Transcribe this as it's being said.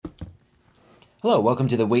Hello, welcome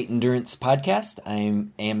to the Weight Endurance Podcast. I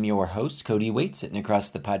am your host, Cody Waite, sitting across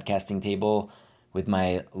the podcasting table with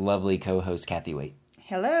my lovely co-host, Kathy Waite.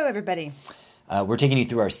 Hello, everybody. We're taking you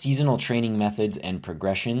through our seasonal training methods and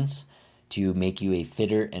progressions to make you a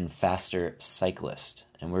fitter and faster cyclist.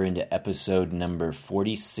 And we're into episode number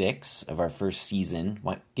 46 of our first season,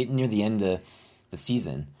 getting near the end of the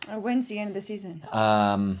season. When's the end of the season?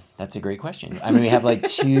 That's a great question. I mean, we have like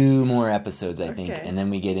 2 more episodes, I think, Okay. and then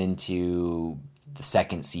we get into the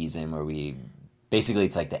second season where basically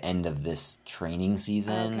it's like the end of this training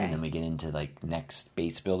season, Okay. and then we get into like next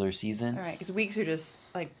base builder season. All right, because weeks are just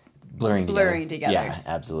like Blurring together. Yeah,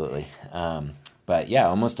 absolutely. But yeah,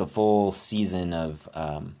 almost a full season of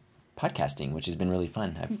podcasting, which has been really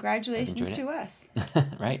fun. congratulations I've to enjoyed us. it.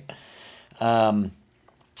 Right.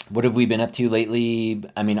 What have we been up to lately?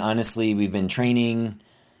 I mean, honestly, we've been training.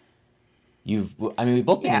 We've both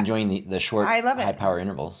been Yeah. enjoying the short, I love it. high power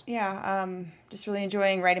intervals. Yeah, just really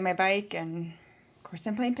enjoying riding my bike, and of course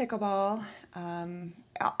I'm playing pickleball.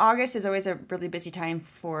 August is always a really busy time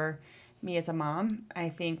for me as a mom. I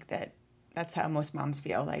think that's how most moms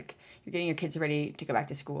feel. Like you're getting your kids ready to go back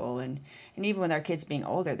to school, and even with our kids being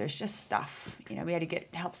older, there's just stuff. You know, we had to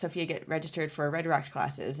help Sophia get registered for Red Rocks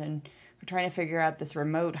classes, and we're trying to figure out this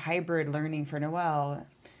remote hybrid learning for Noelle.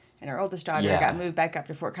 And our oldest daughter got moved back up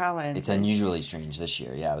to Fort Collins. It's unusually strange this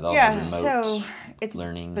year, with all the remote so it's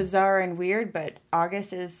learning. Bizarre and weird, but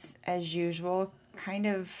August is, as usual, kind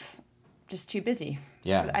of just too busy.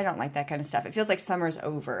 Yeah. I don't like that kind of stuff. It feels like summer's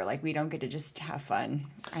over. Like we don't get to just have fun.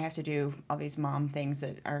 I have to do all these mom things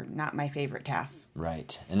that are not my favorite tasks.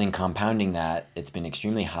 Right. And then compounding that, it's been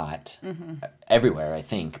extremely hot everywhere, I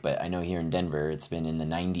think. But I know here in Denver, it's been in the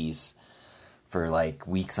 90s for like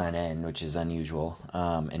weeks on end, which is unusual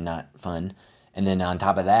and not fun. And then on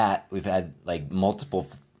top of that, we've had like multiple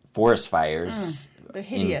forest fires They're in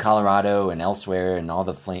hideous. Colorado and elsewhere, and all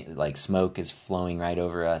the smoke is flowing right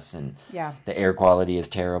over us, and the air quality is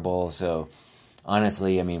terrible. So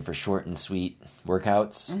honestly, I mean, for short and sweet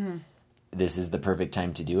workouts, this is the perfect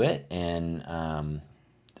time to do it. And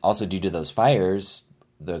also due to those fires,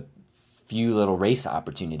 the few little race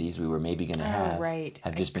opportunities we were maybe going to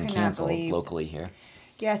have just been canceled locally here.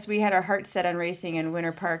 Yes, we had our hearts set on racing in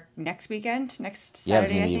Winter Park next Saturday,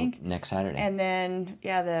 it's going to be next Saturday. And then,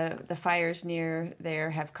 the fires near there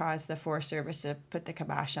have caused the Forest Service to put the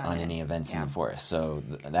kibosh on any events in the forest. So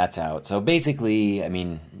that's out. So basically, I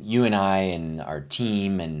mean, you and I and our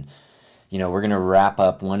team, and we're going to wrap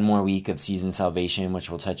up one more week of season salvation, which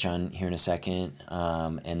we'll touch on here in a second,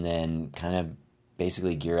 and then kind of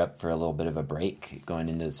basically gear up for a little bit of a break going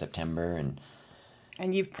into September and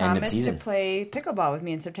you've promised to play pickleball with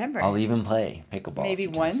me in September. I'll even play pickleball. Maybe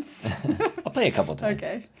once. I'll play a couple times.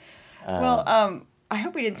 Okay. I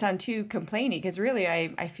hope we didn't sound too complainy, because really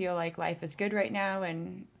I feel like life is good right now,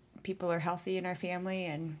 and people are healthy in our family,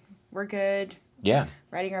 and we're good. Yeah.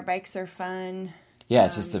 Riding our bikes are fun. Yeah,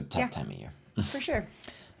 it's just a tough time of year. For sure.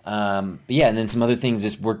 And then some other things,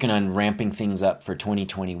 just working on ramping things up for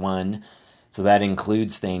 2021. So that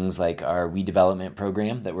includes things like our redevelopment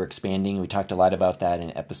program that we're expanding. We talked a lot about that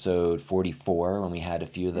in episode 44 when we had a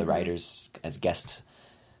few of the riders as guests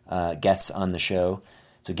on the show.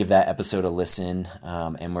 So give that episode a listen.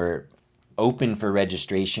 And we're open for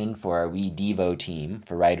registration for our We Devo team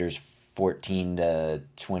for riders 14 to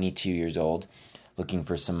 22 years old, looking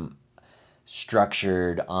for some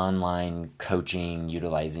structured online coaching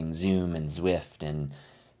utilizing Zoom and Zwift and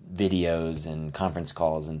videos and conference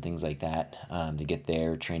calls and things like that to get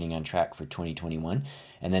their training on track for 2021.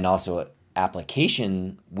 And then also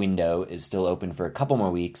application window is still open for a couple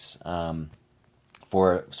more weeks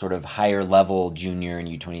for sort of higher level junior and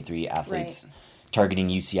U23 athletes targeting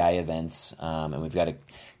UCI events. And we've got a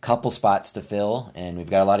couple spots to fill, and we've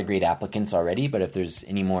got a lot of great applicants already, but if there's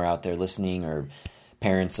any more out there listening, or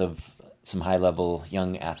parents of some high level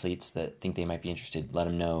young athletes that think they might be interested, let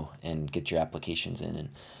them know and get your applications in, and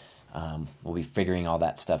we'll be figuring all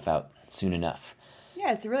that stuff out soon enough.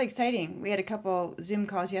 Yeah, it's really exciting. We had a couple Zoom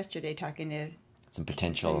calls yesterday talking to some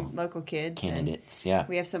potential local kids, candidates.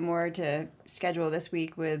 We have some more to schedule this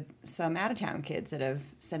week with some out of town kids that have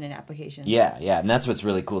sent in applications. Yeah, and that's what's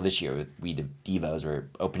really cool this year with We Devos. We're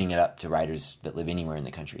opening it up to riders that live anywhere in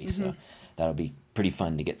the country, so that'll be pretty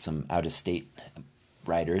fun to get some out of state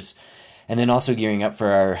riders. And then also gearing up for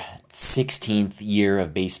our 16th year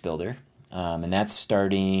of Base Builder. And that's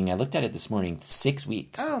starting, I looked at it this morning, 6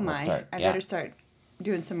 weeks. Oh my, I better start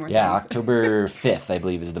doing some more things. October 5th, I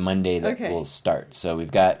believe, is the Monday that we'll start. So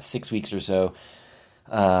we've got 6 weeks or so.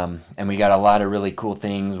 And we got a lot of really cool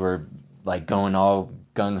things. We're like going all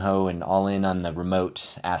gung-ho and all in on the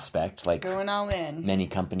remote aspect. Like going all in. Many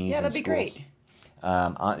companies and that'd be schools. great.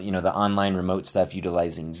 The online remote stuff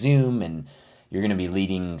utilizing Zoom, and you're going to be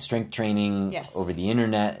leading strength training over the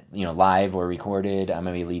internet, live or recorded. I'm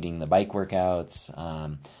going to be leading the bike workouts.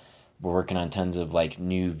 We're working on tons of like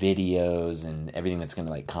new videos and everything that's going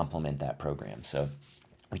to like complement that program. So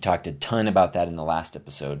we talked a ton about that in the last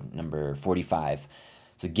episode, number 45.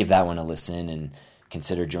 So give that one a listen and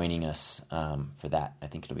consider joining us for that. I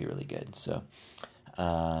think it'll be really good. So,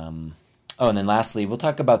 and then lastly, we'll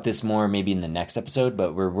talk about this more maybe in the next episode,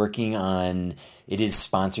 but we're working on, it is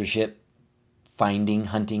sponsorship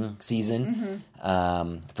hunting season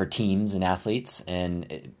for teams and athletes.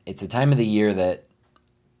 And it's a time of the year that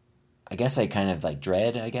I guess I kind of like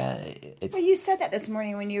dread, I guess. Well, you said that this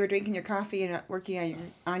morning when you were drinking your coffee and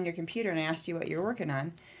working on your computer, and I asked you what you were working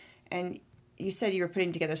on. And you said you were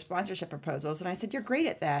putting together sponsorship proposals, and I said, you're great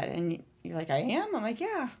at that. And you're like, I am? I'm like,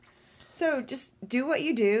 yeah. So just do what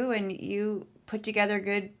you do, and you put together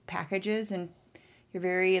good packages, and you're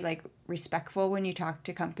very like respectful when you talk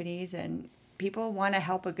to companies, and people want to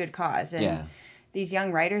help a good cause. And these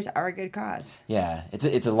young writers are a good cause. Yeah,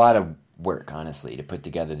 it's a lot of work, honestly, to put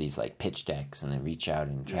together these like pitch decks and then reach out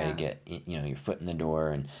and try to get your foot in the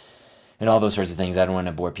door and all those sorts of things. I don't want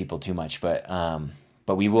to bore people too much, but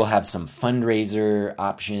we will have some fundraiser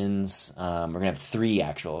options. We're gonna have 3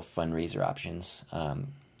 actual fundraiser options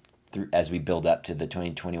as we build up to the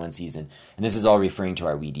 2021 season, and this is all referring to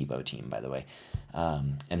our We Devo team, by the way.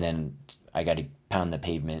 And then I got to pound the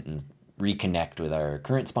pavement and reconnect with our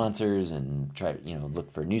current sponsors and try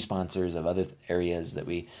look for new sponsors of other areas that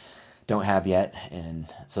we don't have yet,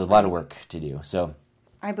 and so a lot of work to do. So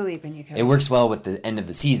I believe in you, Cody. It works well with the end of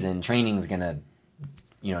the season. Training's gonna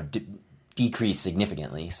decrease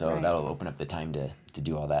significantly, so that'll open up the time to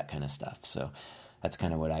do all that kind of stuff. So that's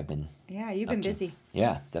kind of what I've been you've been busy.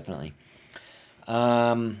 Yeah, definitely.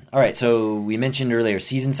 All right, so we mentioned earlier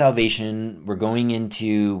season salvation. We're going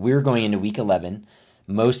into week 11.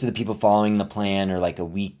 Most of the people following the plan are like a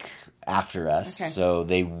week after us, so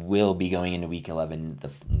they will be going into week 11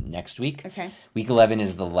 next week. Okay. Week 11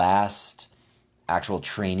 is the last actual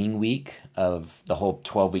training week of the whole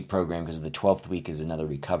 12-week program, because the 12th week is another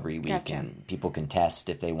recovery week, and people can test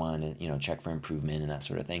if they want to, check for improvement and that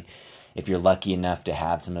sort of thing. If you're lucky enough to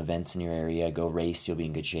have some events in your area, go race, you'll be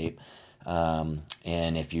in good shape. And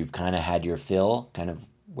if you've kind of had your fill, kind of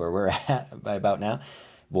where we're at by about now,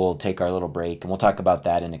 we'll take our little break, and we'll talk about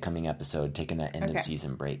that in a coming episode, taking that end of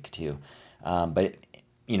season break too. But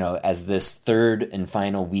as this third and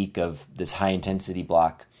final week of this high intensity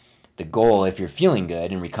block, the goal, if you're feeling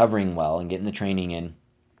good and recovering well and getting the training in,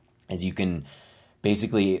 is you can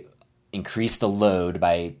basically increase the load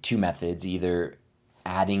by 2 methods, either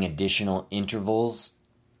adding additional intervals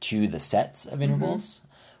to the sets of intervals,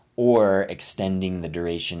 or extending the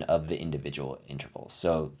duration of the individual intervals.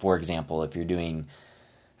 So, for example, if you're doing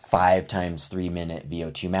 5 times 3 minute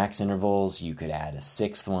VO2 max intervals, you could add a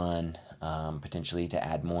 6th one, potentially to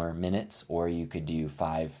add more minutes, or you could do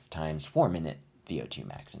 5 times 4 minute VO2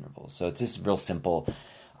 max intervals. So it's just real simple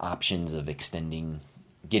options of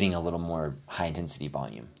getting a little more high intensity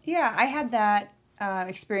volume. Yeah, I had that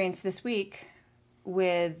experience this week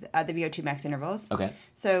with the VO2 max intervals. Okay.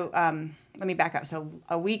 So let me back up. So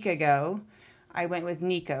a week ago, I went with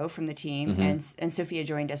Nico from the team, and Sophia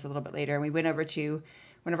joined us a little bit later, and we went over to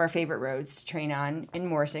one of our favorite roads to train on in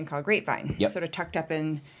Morrison called Grapevine. Yep. Sort of tucked up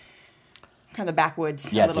in kind of the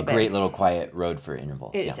backwoods. Yeah, it's a great little quiet road for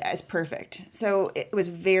intervals. It's perfect. So it was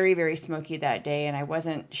very, very smoky that day, and I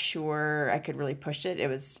wasn't sure I could really push it.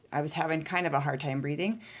 I was having kind of a hard time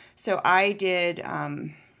breathing. So I did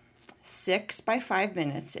 6 by 5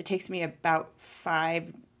 minutes. It takes me about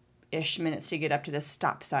 5-ish minutes to get up to the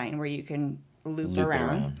stop sign where you can loop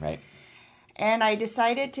around. Right. And I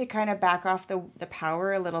decided to kind of back off the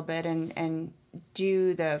power a little bit and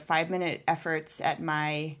do the 5-minute efforts at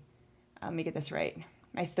my, let me get this right,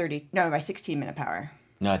 my 16-minute power.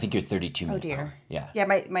 No, I think you're 32-minute Oh, dear. power. Yeah. Yeah,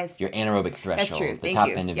 my your anaerobic threshold. That's true. The Thank top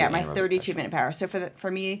you. end of yeah, your my anaerobic 32-minute power. So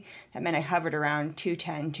for me, that meant I hovered around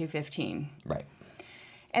 210, 215. Right.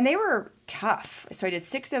 And they were tough. So I did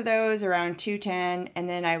 6 of those around 210, and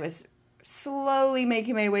then I was slowly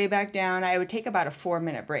making my way back down. I would take about a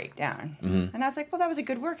 4-minute break down. Mm-hmm. And I was like, well, that was a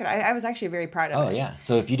good workout. I was actually very proud of it. Oh, yeah.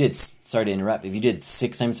 So if you did, sorry to interrupt, if you did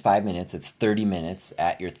 6 times 5 minutes, it's 30 minutes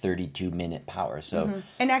at your 32-minute power. So,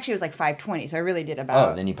 And actually it was like 5:20, so I really did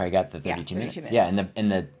about... Oh, then you probably got the 32 minutes. minutes. Yeah,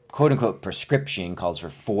 and the quote-unquote prescription calls for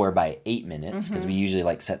 4 by 8 minutes, because we usually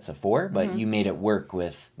like sets of 4, but you made it work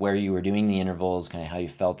with where you were doing the intervals, kind of how you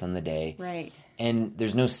felt on the day. Right. And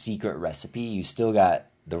there's no secret recipe. You still got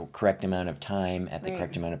the correct amount of time at the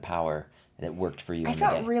correct amount of power that worked for you. I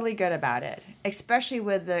felt really good about it, especially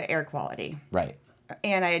with the air quality. Right.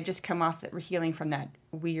 And I had just come off healing from that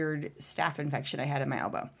weird staph infection I had in my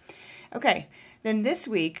elbow. Okay. Then this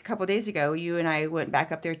week, a couple days ago, you and I went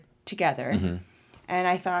back up there together. Mm-hmm. And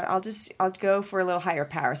I thought, I'll go for a little higher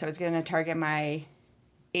power. So I was going to target my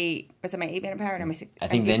 8 minute power? No, I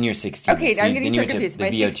think then you're 16. Okay, so I'm getting so confused. My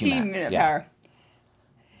VO2 16 minute power.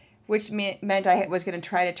 Which meant I was going to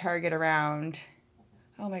try to target around,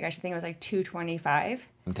 oh my gosh, I think it was like 225.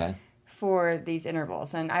 Okay. For these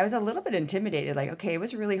intervals. And I was a little bit intimidated, like, okay, it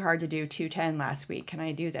was really hard to do 210 last week. Can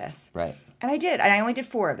I do this? Right. And I did. And I only did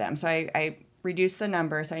 4 of them. So I reduced the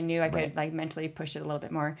number, so I knew I could like mentally push it a little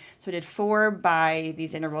bit more. So I did 4 by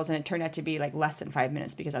these intervals, and it turned out to be like less than 5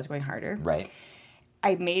 minutes because I was going harder. Right.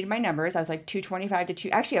 I made my numbers. I was like 225 to 2.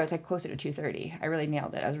 Actually, I was like closer to 230. I really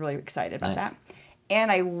nailed it. I was really excited about that. And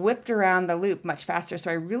I whipped around the loop much faster, so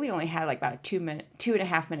I really only had like about a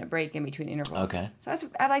 2.5 minute break in between intervals. Okay. So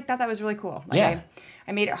I thought that was really cool. Like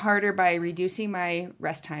I made it harder by reducing my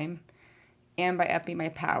rest time and by upping my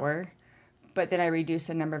power, but then I reduced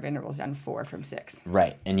the number of intervals down 4 from 6.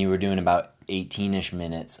 Right, and you were doing about 18-ish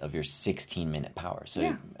minutes of your 16-minute power.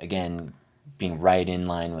 So again, being right in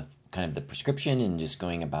line with kind of the prescription and just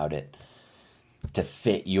going about it to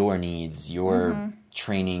fit your needs, your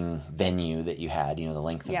training venue that you had, the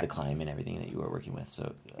length of the climb and everything that you were working with.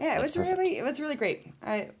 So it was really great.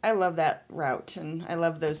 I love that route, and I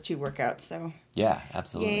love those 2 workouts. So yeah,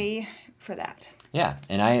 absolutely. Yay for that. Yeah,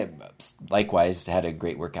 and I likewise had a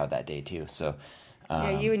great workout that day too. So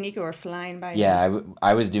you and Nico were flying by. Yeah,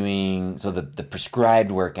 I was doing, so the prescribed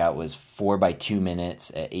workout was 4 by 2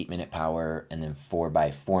 minutes at 8-minute power, and then 4 by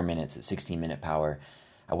 4 minutes at 16-minute power.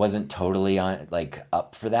 I wasn't totally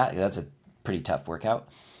up for that. That's a pretty tough workout.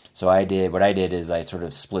 So what I did is I sort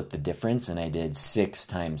of split the difference, and I did 6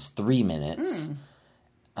 times 3 minutes,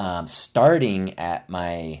 starting at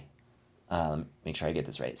my, make sure I get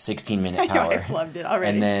this right, 16-minute power. I loved it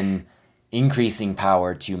already. And then increasing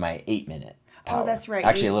power to my 8-minute power. Oh, that's right.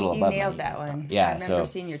 Actually, a little above. You nailed that one. Yeah, I remember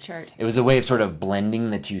seeing your chart. It was a way of sort of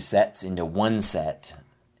blending the 2 sets into one set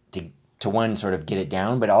to one, sort of get it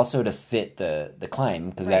down, but also to fit the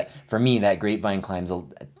climb, because that, for me, that grapevine climbs a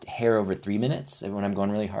hair over 3 minutes when I'm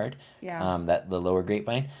going really hard. Yeah. The lower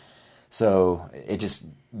grapevine. So it just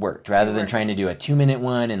worked rather than trying to do a 2-minute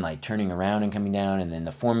one and like turning around and coming down, and then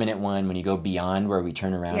the 4-minute one when you go beyond where we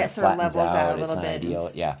turn around, it flattens out. It's not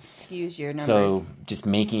ideal. Yeah. Skews your numbers. So just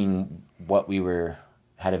making what we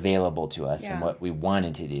had available to us and what we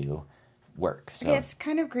wanted to do work. So it's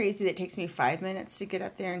kind of crazy that it takes me 5 minutes to get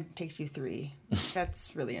up there and it takes you 3.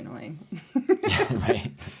 That's really annoying.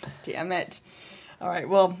 Right. Damn it. All right.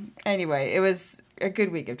 Well, anyway, it was a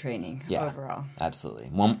good week of training overall. Absolutely.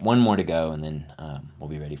 One more to go, and then we'll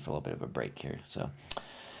be ready for a little bit of a break here. So,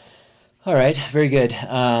 all right, very good.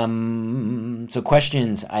 So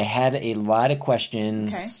questions. I had a lot of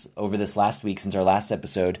questions over this last week since our last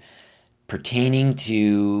episode pertaining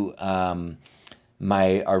to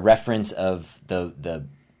our reference of the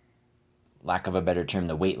lack of a better term,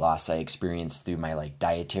 the weight loss I experienced through my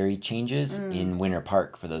dietary changes in Winter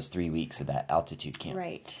Park for those 3 weeks of that altitude camp.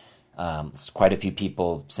 Right. Quite a few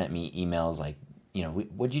people sent me emails like,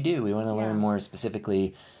 what'd you do? We want to learn more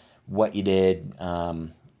specifically what you did,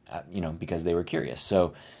 because they were curious.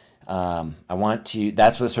 So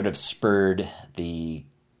that's what sort of spurred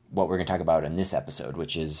what we're going to talk about in this episode,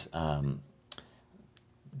 which is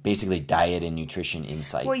basically diet and nutrition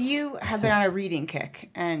insights. Well, you have been on a reading kick,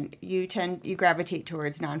 and you gravitate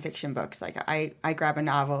towards nonfiction books. Like I grab a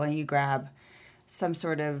novel, and you grab some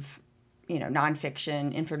sort of,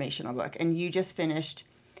 nonfiction informational book. And you just finished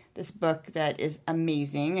this book that is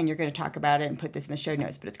amazing, and you're going to talk about it and put this in the show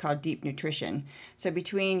notes, but it's called Deep Nutrition. So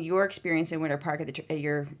between your experience in Winter Park at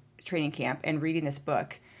your training camp and reading this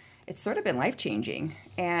book, it's sort of been life-changing,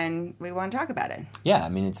 and we want to talk about it. Yeah, I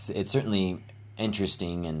mean, it's certainly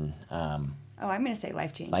interesting and I'm going to say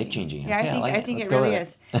life-changing. Life-changing. Yeah, okay, I think it really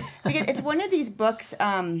is. Because it's one of these books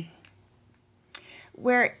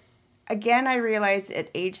where, again, I realized at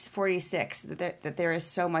age 46 that there is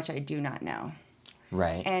so much I do not know.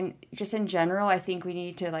 Right. And just in general, I think we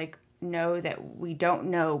need to know that we don't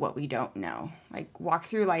know what we don't know. Walk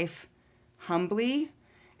through life humbly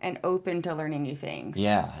and open to learning new things.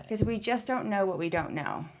 Yeah. Because we just don't know what we don't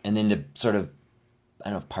know. And then to sort of, I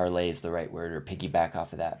don't know if parlay is the right word or piggyback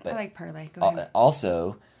off of that, but I like parlay. Go ahead.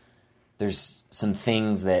 Also, there's some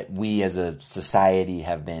things that we as a society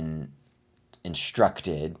have been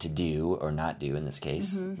instructed to do or not do in this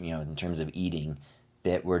case, in terms of eating,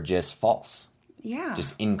 that were just false. Yeah.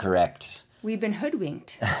 Just incorrect. We've been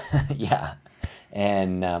hoodwinked. Yeah.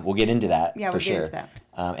 And we'll get into that for sure. Get into that.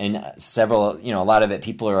 And several, a lot of it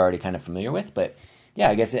people are already kind of familiar with, but yeah,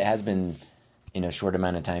 I guess it has been in a short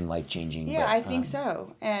amount of time, life-changing. Yeah, but, I think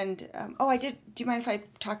so. And, do you mind if I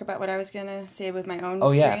talk about what I was going to say with my own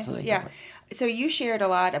Oh, yeah, experience? absolutely. Yeah. So you shared a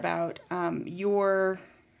lot about your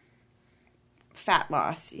fat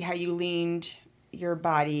loss, how you leaned your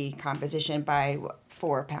body composition by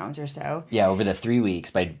 4 pounds or so. Yeah, over the 3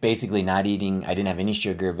 weeks, by basically not eating. I didn't have any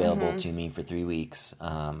sugar available to me for 3 weeks,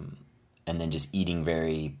 and then just eating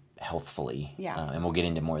very healthfully. Yeah. And we'll get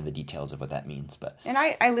into more of the details of what that means. But And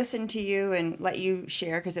I listened to you and let you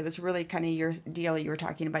share because it was really kind of your deal. You were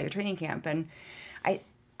talking about your training camp, and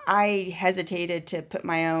I hesitated to put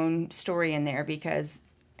my own story in there because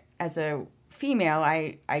as a female,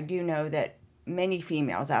 I do know that many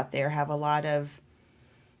females out there have a lot of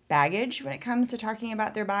baggage when it comes to talking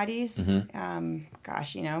about their bodies.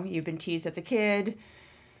 Gosh, you've been teased as a kid.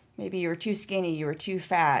 Maybe you were too skinny, you were too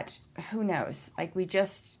fat. Who knows? Like, we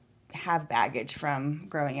just have baggage from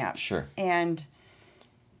growing up. Sure. And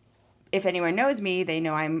if anyone knows me, they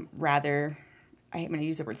know I'm going to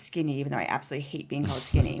use the word skinny, even though I absolutely hate being called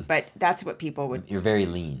skinny. But that's what people would... You're very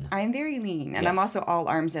lean. I'm very lean. And Yes. I'm also all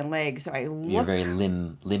arms and legs, so I look... You're very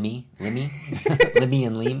limmy? Limmy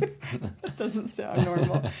and lean? That doesn't sound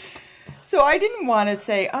normal. So I didn't want to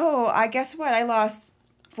say, I guess what? I lost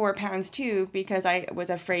 4 pounds too, because I was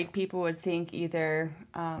afraid people would think either...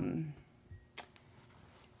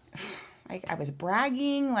 I was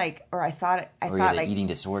bragging, or I thought you had an eating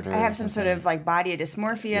disorder. I have or some something. sort of body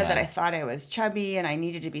dysmorphia that Yeah. I thought I was chubby and I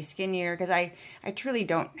needed to be skinnier because I truly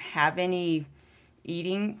don't have any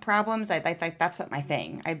eating problems. I that's not my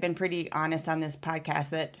thing. I've been pretty honest on this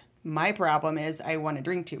podcast that my problem is I want to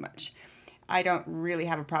drink too much. I don't really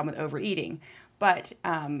have a problem with overeating, but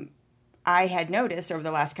I had noticed over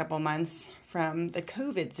the last couple of months from the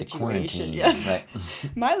COVID situation. Yes.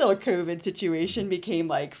 Right. My little COVID situation became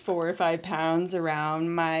like 4 or 5 pounds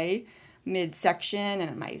around my midsection,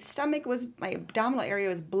 and my abdominal area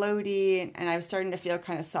was bloaty, and I was starting to feel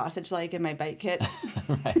kind of sausage-like in my bike kit.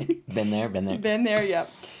 Right. Been there. Been there,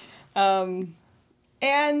 yep.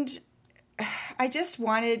 And I just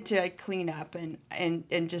wanted to clean up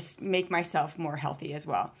and just make myself more healthy as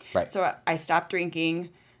well. Right. So I stopped drinking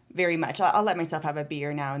very much. I'll let myself have a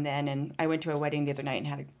beer now and then, and I went to a wedding the other night and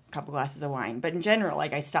had a couple glasses of wine. But in general,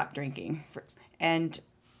 I stopped drinking. And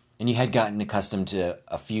you had gotten accustomed to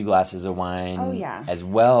a few glasses of wine. Oh, yeah. As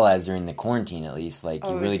well as during the quarantine, at least. Like,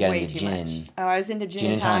 you it really was got way into too gin. much. Oh, I was into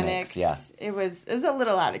gin and tonics. Yeah. It was a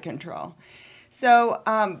little out of control. So,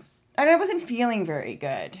 and I wasn't feeling very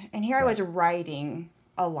good. And here I was writing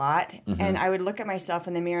a lot, and I would look at myself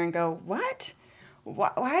in the mirror and go, what?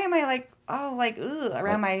 Why am I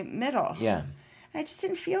around my middle? Yeah. I just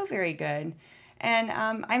didn't feel very good. And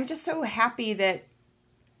I'm just so happy that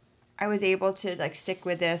I was able to stick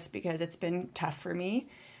with this because it's been tough for me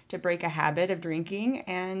to break a habit of drinking.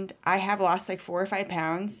 And I have lost 4 or 5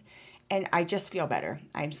 pounds, and I just feel better.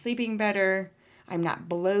 I'm sleeping better. I'm not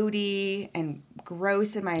bloaty and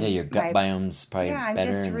gross in my... Yeah, your gut biome's probably better. Yeah, I'm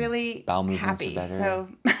just really bowel movements happy. are better. So...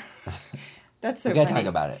 That's so we gotta funny. talk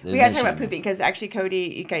about it. We gotta talk about pooping because actually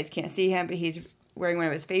Cody, you guys can't see him, but he's wearing one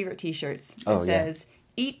of his favorite T-shirts that says,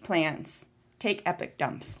 "Eat plants, take epic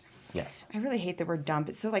dumps." Yes. I really hate the word dump.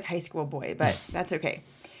 It's so like high school boy, but that's okay.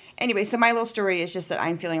 Anyway, so my little story is just that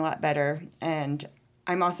I'm feeling a lot better, and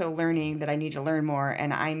I'm also learning that I need to learn more,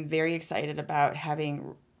 and I'm very excited about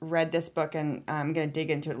having read this book, and I'm going to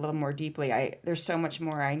dig into it a little more deeply. There's so much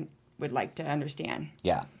more I would like to understand.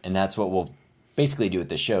 Yeah, and that's what we'll basically do with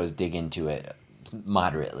the show is dig into it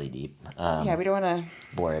moderately deep. Yeah, we don't want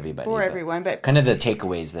to bore everybody. Bore everyone, but kind of the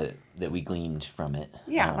takeaways that we gleaned from it.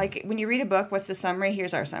 Yeah, like when you read a book, what's the summary?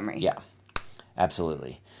 Here's our summary. Yeah,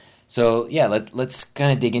 absolutely. So yeah, let's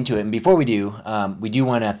kind of dig into it. And before we do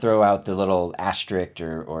want to throw out the little asterisk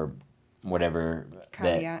or whatever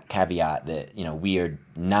caveat that we are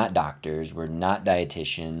not doctors, we're not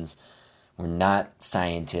dietitians, we're not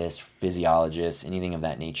scientists, physiologists, anything of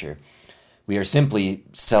that nature. We are simply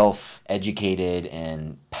self-educated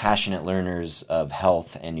and passionate learners of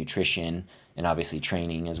health and nutrition, and obviously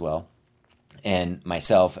training as well. And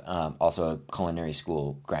myself, also a culinary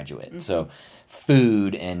school graduate. Mm-hmm. So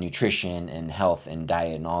food and nutrition and health and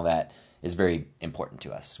diet and all that is very important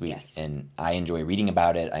to us. Yes. And I enjoy reading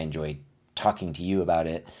about it. I enjoy talking to you about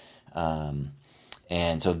it.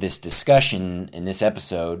 And so this discussion in this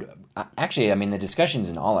episode, the discussions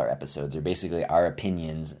in all our episodes are basically our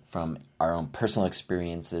opinions from our own personal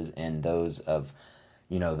experiences and those of,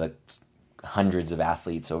 the hundreds of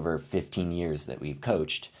athletes over 15 years that we've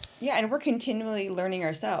coached. Yeah, and we're continually learning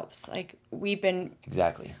ourselves. We've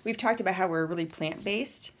Exactly. talked about how we're really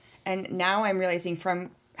plant-based, and now I'm realizing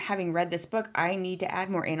from having read this book, I need to add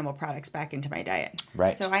more animal products back into my diet.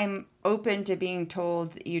 Right. So I'm open to being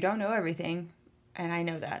told you don't know everything, and I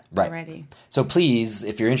know that already. So please,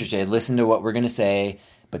 if you're interested, listen to what we're going to say,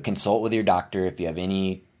 but consult with your doctor if you have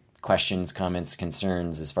any questions, comments,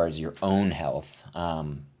 concerns as far as your own health.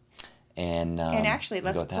 And actually,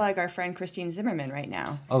 let's plug our friend Christine Zimmerman right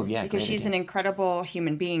now. Oh, yeah. Because she's an incredible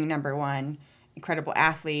human being, number one, incredible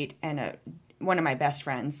athlete, and one of my best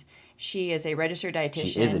friends. She is a registered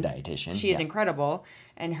dietitian. She is a dietitian. She is incredible.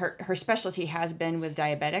 And her specialty has been with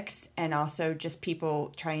diabetics and also just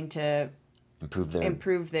people trying to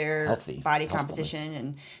improve their body composition.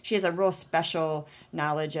 And she has a real special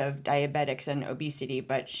knowledge of diabetics and obesity,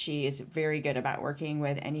 but she is very good about working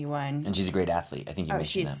with anyone. And she's a great athlete. I think you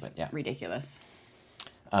mentioned that, but yeah. Ridiculous.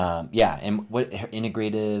 And what her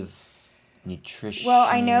integrative nutrition? Well,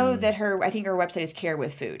 I know that I think her website is Care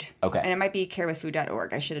with Food. Okay. And it might be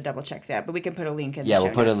carewithfood.org. I should have double checked that, but we can put a link in the show notes. Yeah,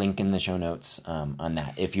 we'll put a link in the show notes on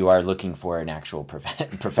that if you are looking for an actual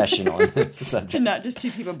professional in this subject. And not just two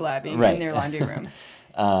people blabbing in their laundry room.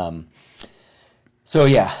 And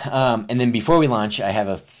then before we launch, I have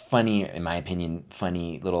a funny, in my opinion,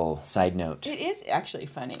 little side note. It is actually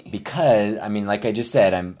funny. Because, like I just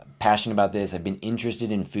said, I'm passionate about this. I've been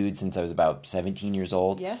interested in food since I was about 17 years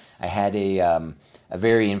old. Yes. I had a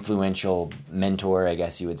very influential mentor, I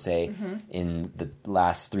guess you would say, in the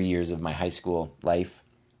last 3 years of my high school life,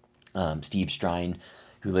 Steve Strine,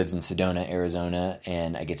 who lives in Sedona, Arizona,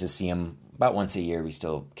 and I get to see him about once a year. We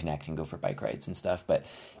still connect and go for bike rides and stuff, but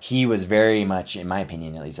he was very much, in my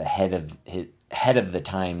opinion at least, ahead of the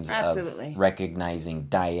times. Absolutely. Of recognizing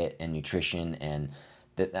diet and nutrition, and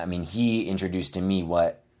he introduced to me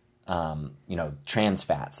what trans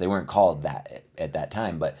fats, they weren't called that at that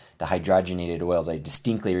time, but the hydrogenated oils. I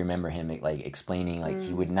distinctly remember him explaining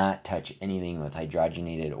he would not touch anything with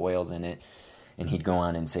hydrogenated oils in it. And he'd go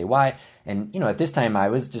on and say why. And, at this time, I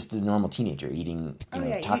was just a normal teenager eating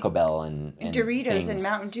Taco Bell and Doritos things. and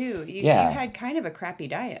Mountain Dew. You had kind of a crappy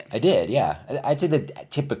diet. I did, yeah. I'd say the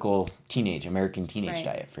typical American teenage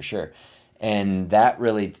diet, for sure. And that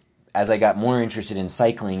really, as I got more interested in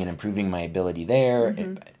cycling and improving my ability there,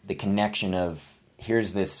 the connection of,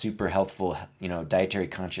 here's this super healthful, dietary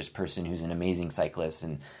conscious person who's an amazing cyclist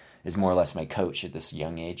and is more or less my coach at this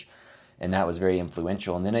young age. And that was very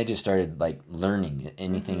influential. And then I just started learning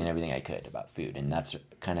anything and everything I could about food. And that's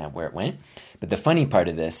kind of where it went. But the funny part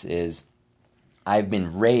of this is I've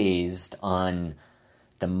been raised on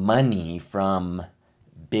the money from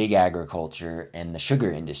big agriculture and the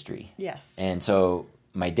sugar industry. Yes. And so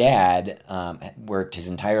my dad worked his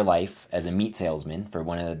entire life as a meat salesman for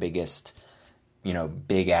one of the biggest,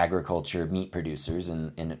 big agriculture meat producers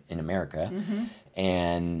in America.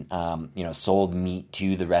 And, sold meat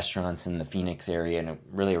to the restaurants in the Phoenix area and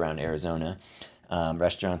really around Arizona,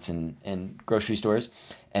 restaurants and grocery stores.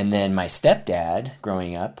 And then my stepdad,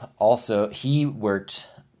 growing up, also, he owned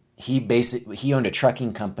a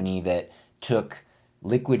trucking company that took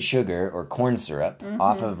liquid sugar or corn syrup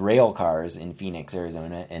off of rail cars in Phoenix,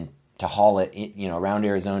 Arizona, and to haul it, around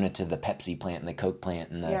Arizona to the Pepsi plant and the Coke plant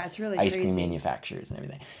and the it's really ice crazy. cream manufacturers and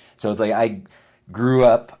everything. So it's I grew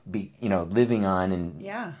up, living on, and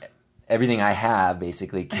everything I have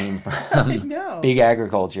basically came from big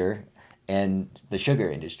agriculture and the sugar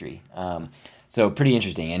industry. So pretty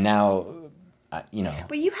interesting. And now, Well,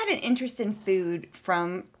 you had an interest in food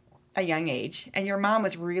from a young age, and your mom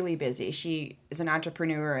was really busy. She is an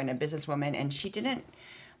entrepreneur and a businesswoman, and she didn't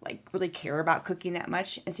really care about cooking that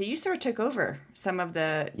much. And so you sort of took over some of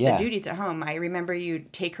the duties at home. I remember you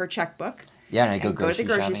take her checkbook. Yeah, and I go to the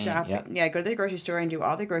grocery shop. Yep. Yeah, go to the grocery store and do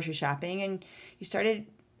all the grocery shopping. And you started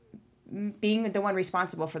being the one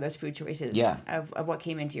responsible for those food choices of what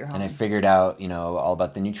came into your home. And I figured out, all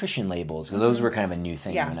about the nutrition labels, because those were kind of a new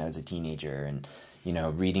thing when I was a teenager. And,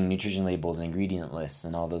 reading nutrition labels and ingredient lists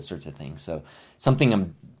and all those sorts of things. So something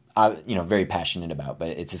I'm, very passionate about, but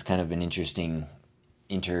it's just kind of an interesting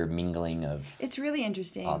intermingling of it's really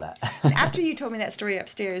interesting. All that. After you told me that story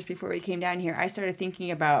upstairs before we came down here, I started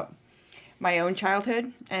thinking about my own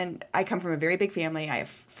childhood, and I come from a very big family. I have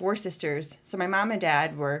 4 sisters, so my mom and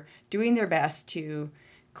dad were doing their best to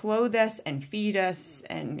clothe us and feed us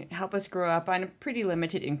and help us grow up on a pretty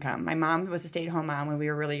limited income. My mom was a stay-at-home mom when we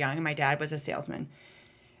were really young, and my dad was a salesman.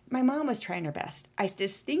 My mom was trying her best. I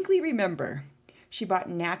distinctly remember she bought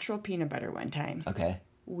natural peanut butter one time. Okay.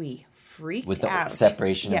 We freaked out. With the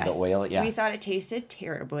separation of the oil, yeah. We thought it tasted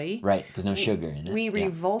terribly. Right, because no sugar in it. We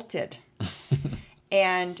revolted.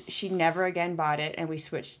 And she never again bought it, and we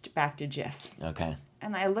switched back to Jif. Okay.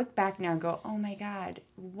 And I look back now and go, oh my God,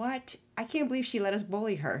 what? I can't believe she let us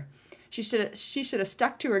bully her. She should have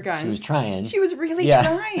stuck to her guns. She was trying. She was really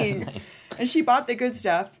trying. Nice. And she bought the good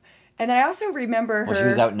stuff. And then I also remember her. Well, she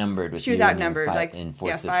was outnumbered with She was you and outnumbered, your like and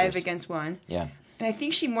four sisters. 5 against 1. Yeah. And I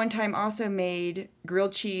think she one time also made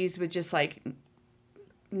grilled cheese with just like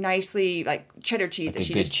nicely like cheddar cheese Like that a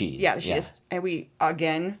she good just cheese. Yeah, she Yeah. just and we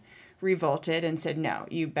again revolted and said no,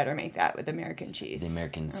 you better make that with American cheese. The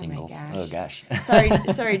American singles. gosh. Oh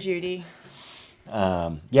gosh. Sorry, Judy.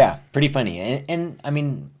 Yeah, pretty funny. And I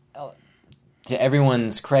mean, to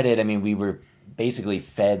everyone's credit, I mean, we were basically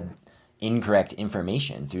fed incorrect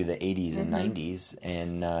information through the 80s and 90s.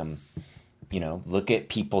 And, you know, look at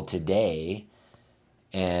people today,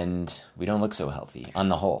 and we don't look so healthy on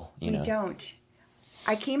the whole, you know. We don't.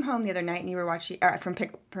 I came home the other night and you were watching, from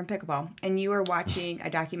pickleball, and you were watching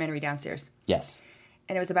a documentary downstairs. Yes.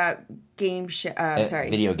 And it was about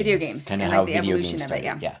video games. Kind of and how like the video evolution games of it,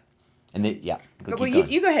 started. yeah. And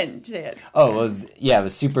But you go ahead and say it. Oh, it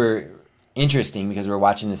was super interesting because we were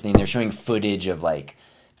watching this thing. They're showing footage of like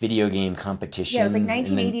video game competitions. Yeah, it was like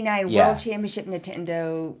 1989 World Championship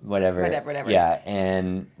Nintendo. Whatever. Yeah,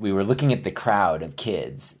 and we were looking at the crowd of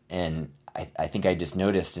kids, and I think I just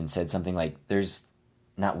noticed and said something like, "There's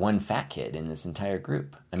not one fat kid in this entire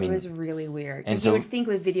group." I mean, it was really weird. And Because you would think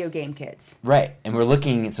with video game kids. Right. And we're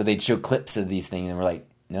looking, so they'd show clips of these things, and we're like,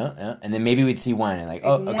 no. And then maybe we'd see one, and like,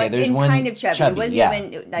 oh, okay, there's one kind of chubby. It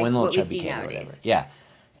wasn't even like one little what we chubby see kid nowadays. or whatever. Yeah.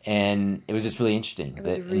 And it was just really interesting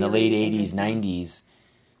that in the really late 80s, interesting. 90s,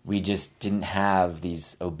 we just didn't have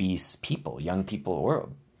these obese people, young people, or,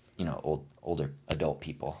 you know, older adult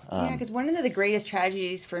people. Yeah, because one of the greatest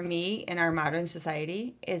tragedies for me in our modern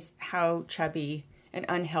society is how chubby and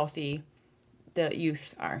unhealthy the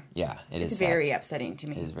youth are. Yeah, It's sad. very upsetting to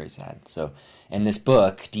me. It is very sad. So, and this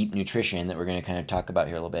book, Deep Nutrition, that we're going to kind of talk about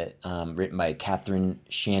here a little bit, written by Catherine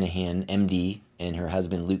Shanahan, MD, and her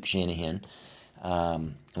husband, Luke Shanahan.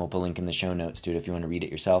 And we'll put a link in the show notes to it if you want to read it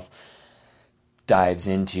yourself. Dives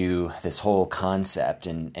into this whole concept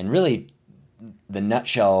and really the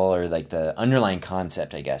nutshell, or like the underlying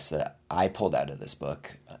concept, I guess, that I pulled out of this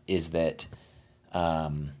book is that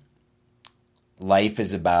life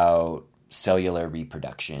is about cellular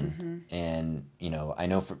reproduction. And, you know, I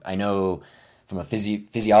know from a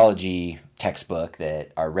physiology textbook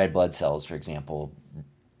that our red blood cells, for example,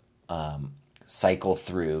 cycle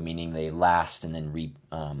through, meaning they last and then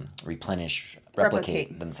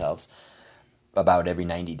replicate themselves about every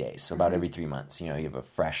 90 days. So about every 3 months, you know, you have a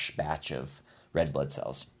fresh batch of red blood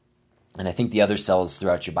cells. And I think the other cells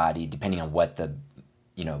throughout your body, depending on what the,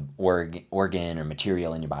 you know, organ or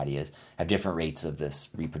material in your body is, have different rates of this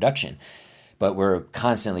reproduction. But we're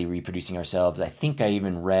constantly reproducing ourselves. I think I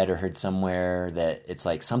even read or heard somewhere that it's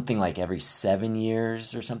like something like every 7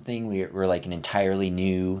 years or something, we're like an entirely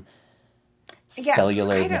new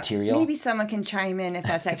cellular material. Maybe someone can chime in if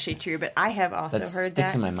that's actually true, but I have also heard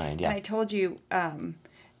that. Sticks in my mind, yeah. And I told you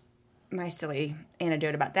my silly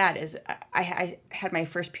anecdote about that is I had my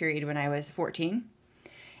first period when I was 14.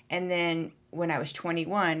 And then when I was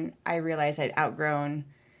 21, I realized I'd outgrown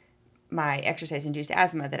my exercise-induced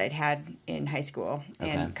asthma that I'd had in high school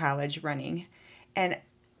and college running. And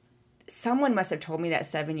someone must have told me that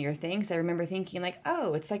 7-year thing, because I remember thinking like,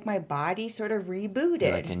 oh, it's like my body sort of rebooted.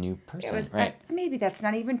 You're like a new person, right? Maybe that's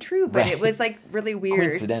not even true, but it was like really weird.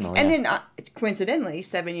 Coincidental, And then coincidentally,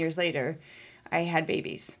 7 years later, I had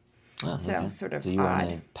babies. Oh, So okay. sort of So you were odd.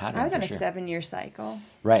 in a pattern, I was on for a sure. 7-year cycle.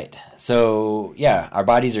 Right. So, yeah, our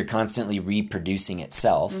bodies are constantly reproducing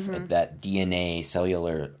itself at that DNA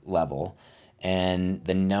cellular level. And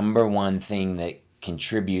the number one thing that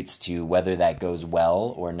contributes to whether that goes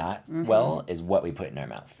well or not well is what we put in our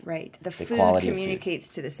mouth. Right. The food quality of food. communicates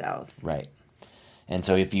to the cells. Right. And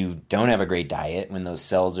so if you don't have a great diet, when those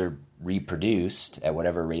cells are reproduced at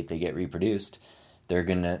whatever rate they get reproduced,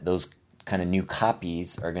 those kind of new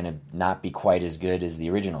copies are going to not be quite as good as the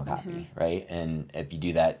original copy, right? And if you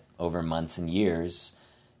do that over months and years,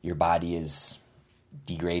 your body is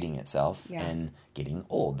degrading itself and getting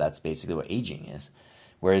old. That's basically what aging is.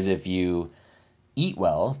 Whereas if you eat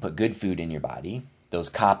well, put good food in your body, those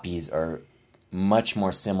copies are much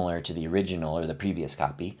more similar to the original or the previous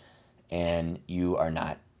copy, and you are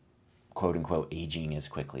not quote unquote aging as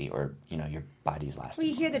quickly, or you know, your body's lasting. Well,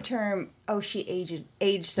 you hear the term, "Oh, she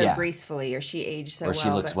aged so gracefully," or "She aged so well," or she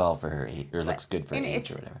looks well for her age, or looks good for her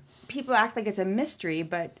age, or whatever. People act like it's a mystery,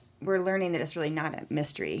 but we're learning that it's really not a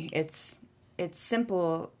mystery. It's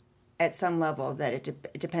simple at some level, that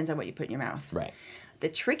it depends on what you put in your mouth. Right. The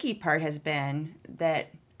tricky part has been that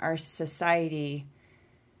our society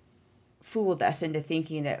fooled us into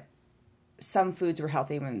thinking that some foods were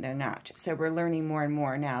healthy when they're not. So we're learning more and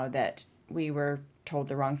more now that we were told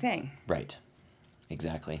the wrong thing. Right.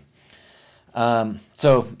 Exactly.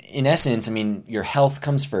 So in essence, I mean, your health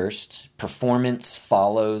comes first, performance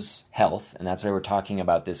follows health, and that's why we're talking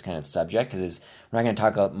about this kind of subject, because we're not going to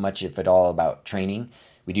talk much, if at all, about training.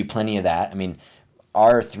 We do plenty of that. I mean,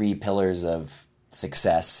 our 3 pillars of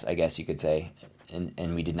success, I guess you could say,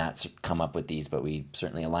 and we did not come up with these, but we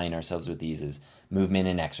certainly align ourselves with these, is movement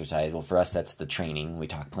and exercise. Well, for us, that's the training. We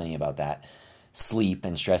talk plenty about that. Sleep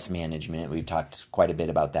and stress management. We've talked quite a bit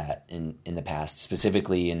about that in the past,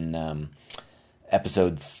 specifically in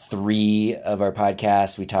episode 3 of our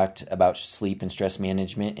podcast. We talked about sleep and stress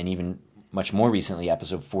management, and even much more recently,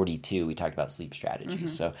 episode 42, we talked about sleep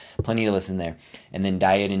strategies. So plenty to listen there. And then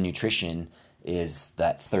diet and nutrition is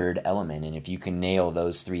that 3rd element. And if you can nail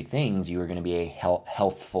those 3 things, you are going to be a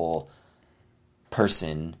healthful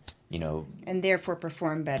person, And therefore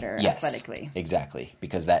perform better athletically. Exactly.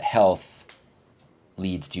 Because that health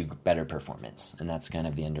leads to better performance. And that's kind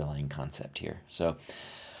of the underlying concept here. So,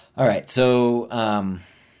 all right. So,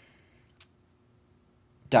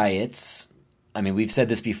 diets. I mean, we've said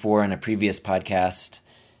this before on a previous podcast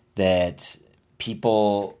that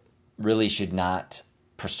people really should not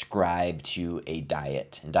prescribe to a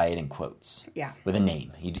diet, and diet in quotes, with a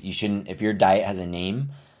name. You shouldn't. If your diet has a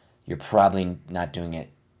name, you're probably not doing it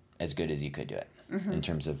as good as you could do it in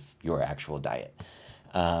terms of your actual diet.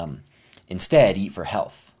 Instead, eat for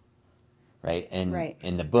health, right? And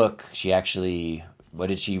in the book, she actually, what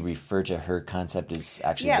did she refer to her concept as?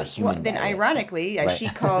 Actually, the human diet. Then ironically, she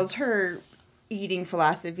calls her eating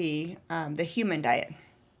philosophy the human diet.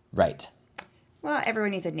 Right. Well,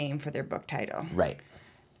 everyone needs a name for their book title. Right.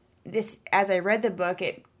 This, as I read the book,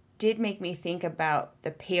 it did make me think about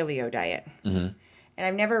the paleo diet. And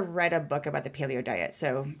I've never read a book about the paleo diet,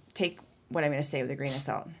 so take what I'm going to say with a grain of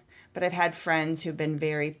salt. But I've had friends who've been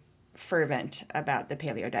very fervent about the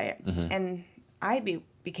paleo diet. And I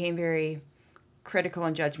became very critical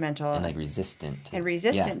and judgmental. And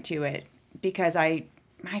resistant. To it, because I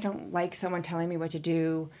don't like someone telling me what to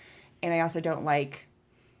do, and I also don't like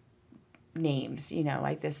names,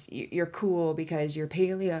 like this, you're cool because you're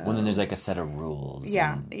paleo. Well, then there's like a set of rules.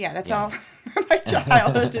 That's all from my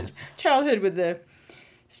childhood with the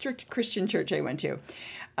strict Christian church I went to.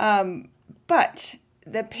 But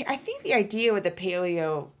I think the idea with the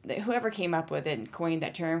paleo, whoever came up with it and coined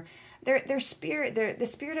that term, their spirit, the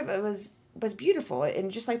spirit of it was beautiful, and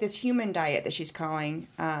just like this human diet that she's calling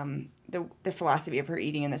the philosophy of her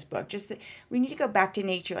eating in this book, just that we need to go back to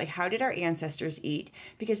nature. Like, how did our ancestors eat?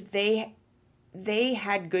 Because they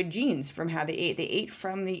had good genes from how they ate. They ate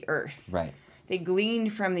from the earth. Right. They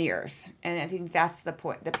gleaned from the earth. And I think that's the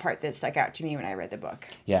part that stuck out to me when I read the book.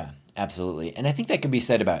 Yeah, absolutely. And I think that could be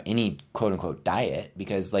said about any quote-unquote diet,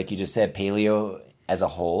 because like you just said, paleo as a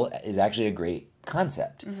whole is actually a great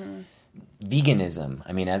concept. Veganism,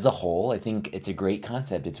 I mean, as a whole, I think it's a great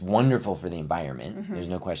concept. It's wonderful for the environment. There's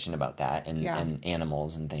no question about that, and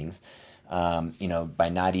animals and things. By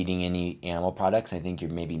not eating any animal products, I think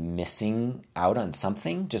you're maybe missing out on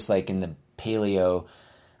something. Just like in the paleo,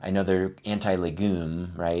 I know they're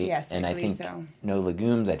anti-legume, right? Yes, and I think so. No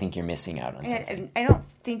legumes, I think you're missing out on something. And I don't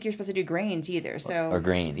think you're supposed to do grains either. So or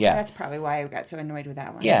grain, yeah. That's probably why I got so annoyed with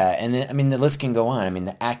that one. Yeah, and then, the list can go on. I mean,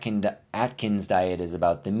 the Atkins diet is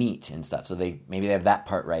about the meat and stuff. So maybe they have that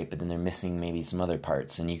part right, but then they're missing maybe some other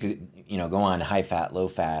parts. And you could, go on high fat, low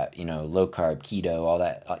fat, low carb, keto, all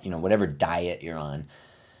that, whatever diet you're on.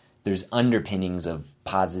 There's underpinnings of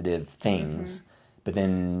positive things. But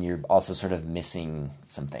then you're also sort of missing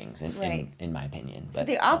some things, in my opinion. So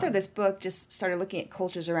the author of this book just started looking at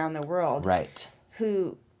cultures around the world,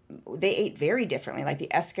 who they ate very differently, like the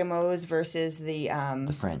Eskimos versus the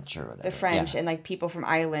French or whatever. The French and like people from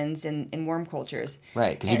islands in warm cultures,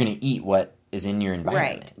 right? Because you're going to eat what is in your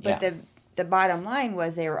environment, right? But the bottom line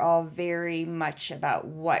was they were all very much about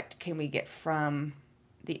what can we get from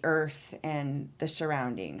the earth and the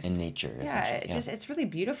surroundings and nature. It's really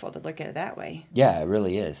beautiful to look at it that way. Yeah, it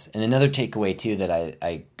really is. And another takeaway too that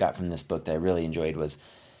I got from this book that I really enjoyed was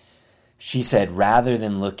she said, rather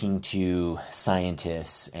than looking to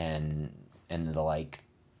scientists and the like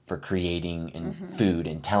for creating food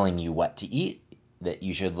and telling you what to eat, that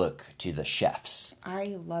you should look to the chefs.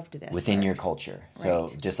 I loved this within your culture.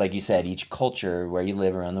 So just like you said, each culture where you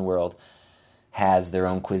live around the world has their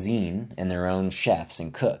own cuisine and their own chefs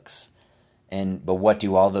and cooks. But what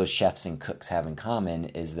do all those chefs and cooks have in common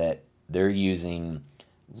is that they're using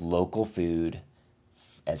local food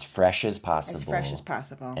as fresh as possible.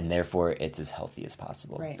 And therefore it's as healthy as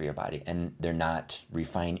possible for your body. And they're not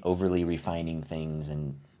overly refining things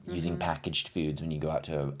and using packaged foods when you go out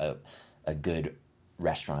to a good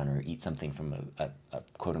restaurant or eat something from a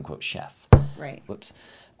quote unquote chef. Right. Whoops.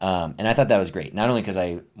 And I thought that was great. Not only because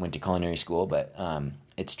I went to culinary school, but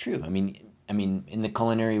it's true. I mean, in the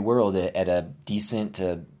culinary world, at a decent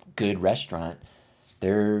to good restaurant,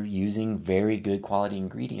 they're using very good quality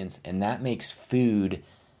ingredients, and that makes food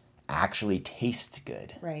actually taste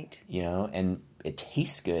good. Right. And it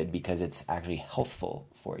tastes good because it's actually healthful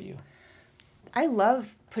for you. I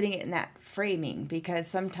love putting it in that framing because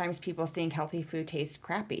sometimes people think healthy food tastes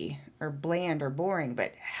crappy or bland or boring,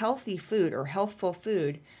 but healthy food or healthful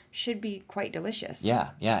food should be quite delicious.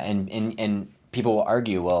 Yeah, and people will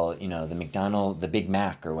argue, well, the Big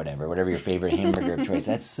Mac or whatever your favorite hamburger of choice,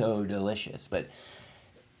 that's so delicious. But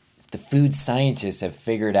the food scientists have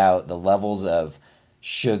figured out the levels of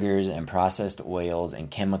sugars and processed oils and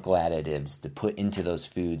chemical additives to put into those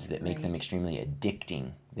foods that make them extremely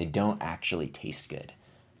addicting. They don't actually taste good.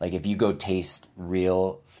 Like if you go taste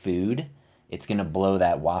real food, it's going to blow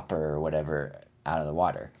that Whopper or whatever out of the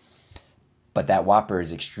water. But that Whopper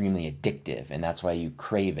is extremely addictive, and that's why you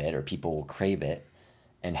crave it, or people will crave it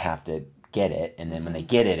and have to get it. And then when they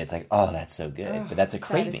get it, it's like, oh, that's so good. But that's a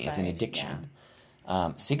craving. It's an addiction.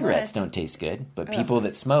 Yeah. Cigarettes don't taste good, but people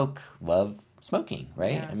that smoke love smoking,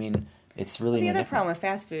 right? Yeah. I mean, it's really the other problem with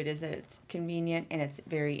fast food is that it's convenient and it's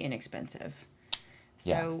very inexpensive.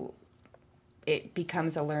 So it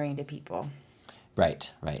becomes alluring to people. Right.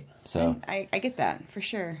 So I get that for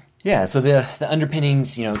sure. Yeah, so the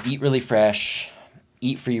underpinnings, eat really fresh,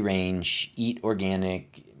 eat free range, eat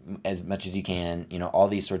organic as much as you can. All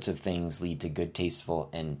these sorts of things lead to good, tasteful,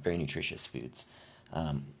 and very nutritious foods.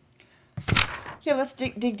 Yeah, let's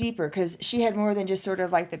dig deeper, because she had more than just sort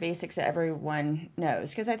of like the basics that everyone knows.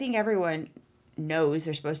 Because I think everyone knows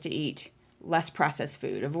they're supposed to eat less processed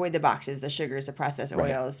food, avoid the boxes, the sugars, the processed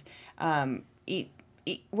oils, eat,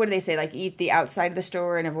 what do they say, like eat the outside of the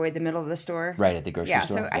store and avoid the middle of the store? Right, at the grocery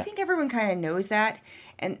store. So I think everyone kind of knows that.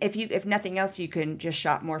 And if nothing else, you can just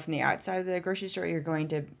shop more from the outside of the grocery store. You're going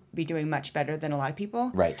to be doing much better than a lot of people.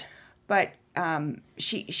 Right. But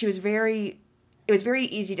she was very... It was very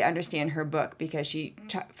easy to understand her book because she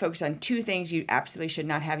focused on 2 things you absolutely should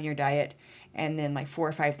not have in your diet, and then like 4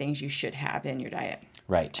 or 5 things you should have in your diet.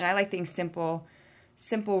 Right. And I like things simple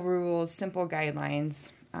rules, simple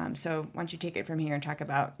guidelines. So why don't you take it from here and talk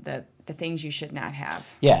about the things you should not have?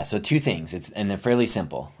 Yeah, so 2 things, and they're fairly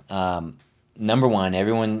simple. Number 1,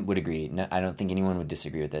 everyone would agree. No, I don't think anyone would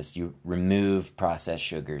disagree with this. You remove processed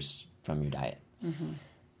sugars from your diet. Mm-hmm.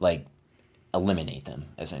 Like, eliminate them,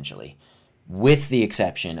 essentially. With the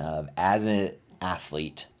exception of, as an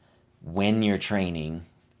athlete, when you're training,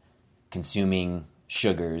 consuming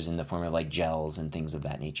sugars in the form of like gels and things of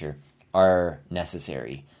that nature are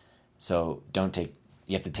necessary. So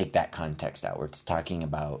you have to take that context out. We're talking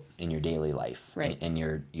about in your daily life, right, and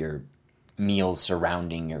your meals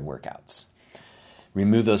surrounding your workouts.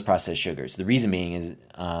 Remove those processed sugars. The reason being is,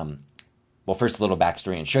 well, first a little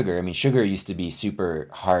backstory on sugar. I mean, sugar used to be super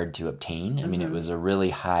hard to obtain. I mean, it was a really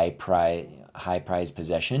high prize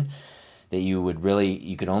possession that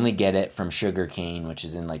you could only get it from sugar cane, which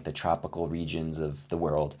is in like the tropical regions of the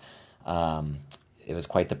world. It was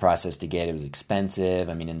quite the process to get. It was expensive.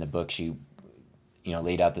 I mean, in the book, she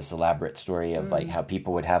laid out this elaborate story of like how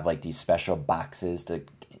people would have like these special boxes to,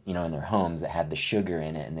 in their homes that had the sugar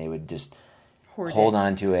in it, and they would just hold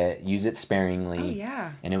on to it, use it sparingly. Oh,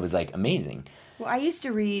 yeah. And it was like amazing. Well, I used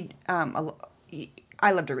to read,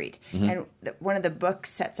 I love to read. Mm-hmm. And one of the book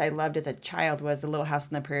sets I loved as a child was The Little House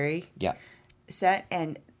on the Prairie set.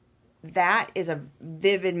 And that is a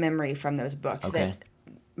vivid memory from those books. Okay. That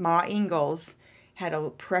Ma Ingalls had a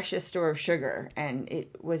precious store of sugar, and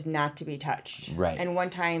it was not to be touched. Right. And one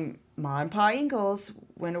time, Ma and Pa Ingalls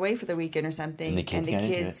went away for the weekend or something. And the kids got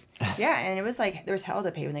into it. Yeah, and it was like there was hell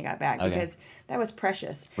to pay when they got back because that was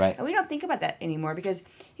precious. Right. And we don't think about that anymore because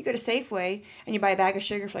you go to Safeway and you buy a bag of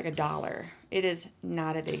sugar for like $1. It is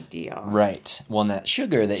not a big deal. Right. Well, and that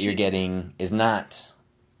sugar that you're getting is not,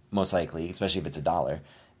 most likely, especially if it's $1,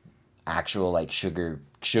 actual like sugar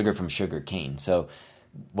from sugar cane. So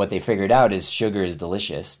what they figured out is sugar is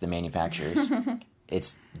delicious, the manufacturers.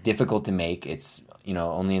 It's difficult to make. It's,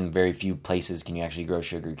 only in very few places can you actually grow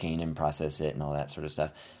sugar cane and process it and all that sort of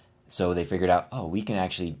stuff. So they figured out, we can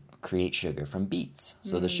actually create sugar from beets.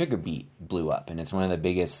 So the sugar beet blew up, and it's one of the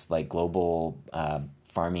biggest like global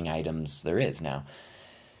farming items there is now.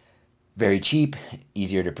 Very cheap,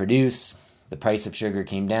 easier to produce. The price of sugar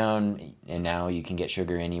came down, and now you can get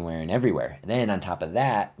sugar anywhere and everywhere. Then on top of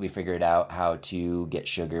that, we figured out how to get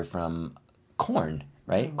sugar from corn,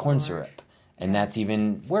 right? Corn syrup. And that's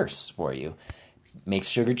even worse for you. Makes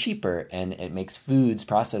sugar cheaper, and it makes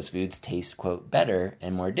processed foods, taste, quote, better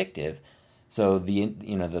and more addictive. So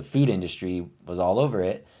the food industry was all over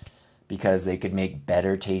it because they could make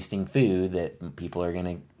better tasting food that people are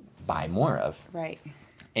going to buy more of. Right.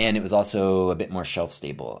 And it was also a bit more shelf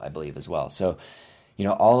stable, I believe, as well. So,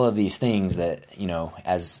 all of these things that,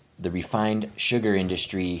 as the refined sugar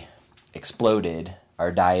industry exploded,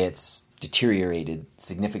 our diets deteriorated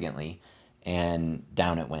significantly, and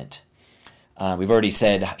down it went. We've already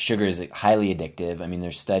said sugar is highly addictive. I mean,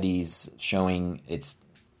 there's studies showing it's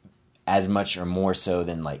as much or more so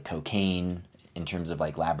than like cocaine in terms of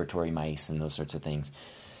like laboratory mice and those sorts of things.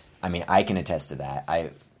 I mean, I can attest to that.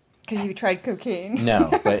 Because you tried cocaine. No,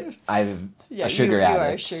 but I'm a sugar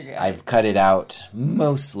addict. I've cut it out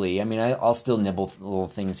mostly. I mean, I'll still nibble little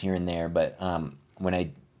things here and there, but when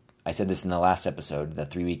I said this in the last episode, the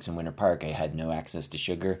 3 weeks in Winter Park, I had no access to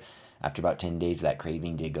sugar. After about 10 days, that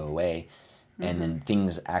craving did go away. Mm-hmm. And then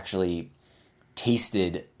things actually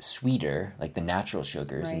tasted sweeter, like the natural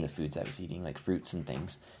sugars in the foods I was eating, like fruits and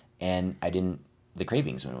things. And the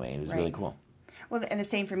cravings went away. It was really cool. Well, and the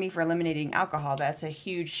same for me for eliminating alcohol. That's a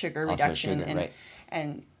huge sugar reduction. Also sugar,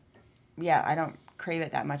 and yeah, I don't crave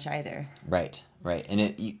it that much either. Right.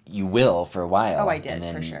 And you will for a while. Oh, I did, and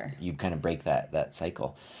then for sure. You kind of break that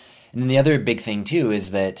cycle. And then the other big thing, too,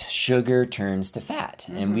 is that sugar turns to fat.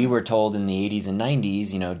 Mm-hmm. And we were told in the 80s and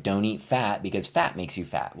 90s, don't eat fat because fat makes you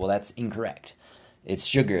fat. Well, that's incorrect. It's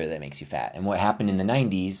sugar that makes you fat. And what happened in the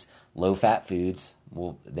 90s, low-fat foods,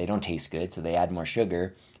 well, they don't taste good, so they add more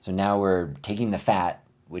sugar. So now we're taking the fat,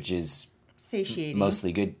 which is satiating,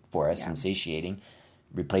 mostly good for us and satiating,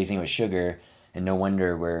 replacing it with sugar, and no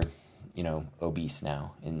wonder we're, obese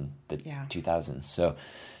now in the 2000s. So,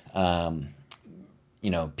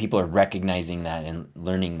 people are recognizing that and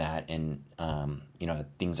learning that, and,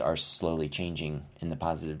 things are slowly changing in the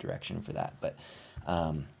positive direction for that. But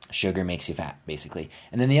sugar makes you fat, basically.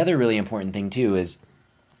 And then the other really important thing, too, is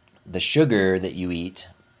the sugar that you eat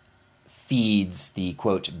feeds the,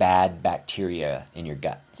 quote, bad bacteria in your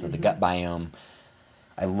gut. So the gut biome,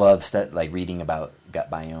 I love reading about gut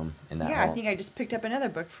biome and that. Yeah, I think I just picked up another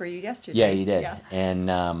book for you yesterday. Yeah, you did. Yeah.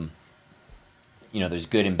 And, there's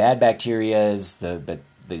good and bad bacterias, but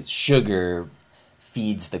the sugar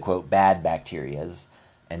feeds the, quote, bad bacterias.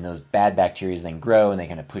 And those bad bacteria then grow and they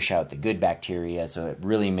kind of push out the good bacteria. So it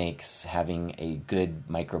really makes having a good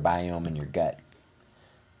microbiome in your gut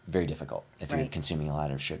very difficult if you're consuming a lot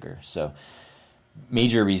of sugar. So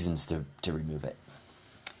major reasons to remove it.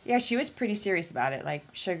 Yeah, she was pretty serious about it. Like,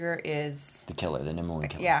 sugar is the killer, the number one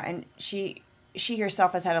killer. Yeah, and she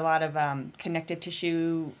herself has had a lot of connective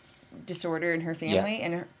tissue disorder in her family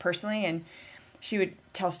and personally, and she would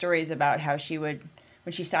tell stories about how she would,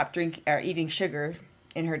 when she stopped eating sugar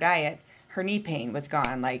in her diet, her knee pain was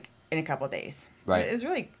gone like in a couple of days. Right. It was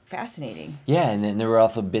really fascinating. Yeah, and then there were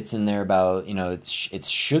also bits in there about, it's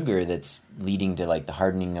sugar that's leading to like the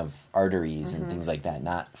hardening of arteries and things like that,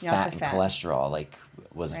 not fat and cholesterol like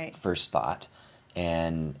was first thought.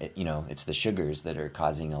 And it's the sugars that are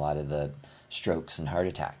causing a lot of the strokes and heart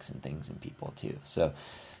attacks and things in people too. So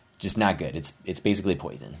just not good. It's basically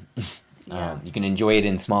poison. You can enjoy it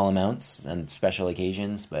in small amounts on special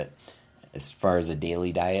occasions, but as far as a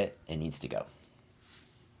daily diet, it needs to go.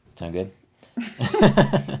 Sound good?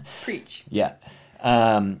 Preach. Yeah.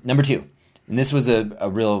 Number 2, and this was a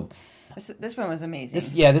real... This one was amazing.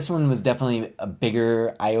 This one was definitely a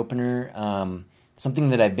bigger eye-opener.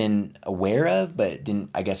 Something that I've been aware of, but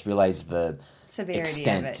didn't, I guess, realize the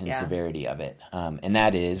extent and severity of it. And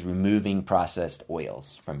that is removing processed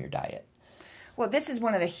oils from your diet. Well, this is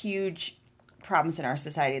one of the huge problems in our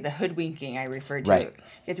society, the hoodwinking I referred to. Right.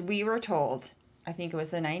 Because we were told, I think it was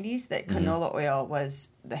the 90s, that canola oil was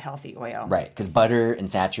the healthy oil. Right, because butter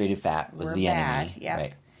and saturated fat was the enemy. Yeah.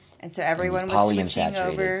 Right. And so everyone was switching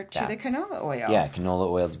over to the canola oil. Yeah, canola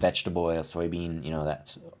oils, vegetable oil, soybean,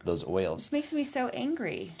 that's those oils. It makes me so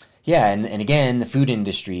angry. Yeah, and again, the food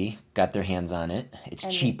industry got their hands on it. It's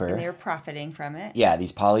cheaper. And they're profiting from it. Yeah,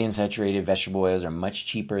 these polyunsaturated vegetable oils are much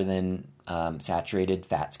cheaper than saturated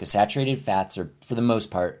fats, because saturated fats are, for the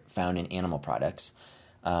most part, found in animal products.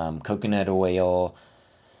 Coconut oil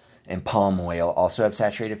and palm oil also have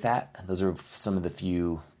saturated fat. Those are some of the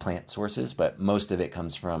few plant sources, but most of it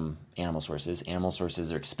comes from animal sources. Animal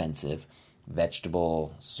sources are expensive.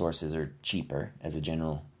 Vegetable sources are cheaper, as a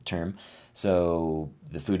general term. So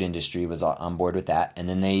the food industry was on board with that. And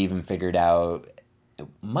then they even figured out,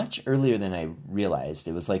 much earlier than I realized,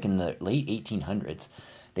 it was like in the late 1800s,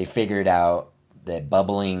 they figured out that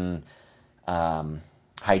bubbling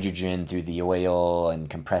hydrogen through the oil and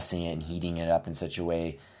compressing it and heating it up in such a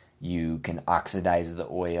way you can oxidize the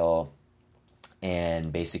oil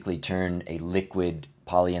and basically turn a liquid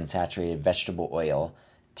polyunsaturated vegetable oil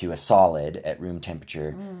to a solid at room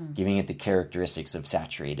temperature, giving it the characteristics of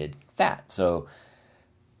saturated fat. So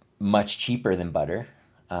much cheaper than butter,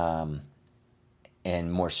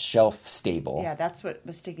 and more shelf stable. Yeah, that's what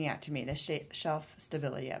was sticking out to me, the shelf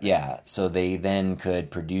stability of it. Yeah, so they then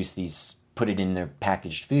could produce these, put it in their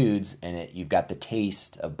packaged foods, and you've got the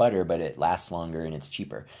taste of butter, but it lasts longer and it's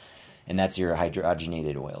cheaper. And that's your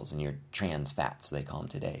hydrogenated oils and your trans fats, they call them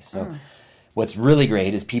today. So what's really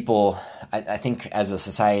great is people, I think as a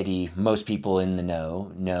society, most people in the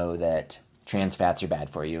know that trans fats are bad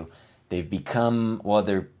for you. They've become, well,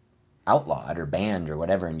 they're outlawed or banned or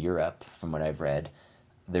whatever in Europe, from what I've read.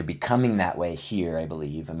 They're becoming that way here, I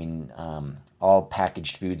believe. I mean, all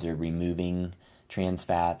packaged foods are removing trans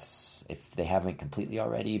fats, if they haven't completely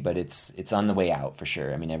already, but it's on the way out for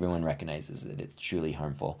sure. I mean, everyone recognizes that it's truly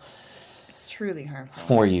harmful. It's truly harmful.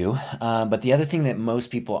 For you. But the other thing that most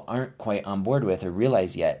people aren't quite on board with or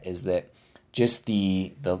realize yet is that just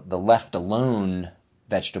the left alone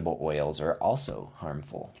vegetable oils are also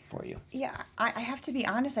harmful for you. Yeah, I have to be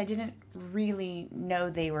honest, I didn't really know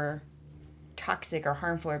they were toxic or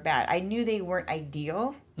harmful or bad. I knew they weren't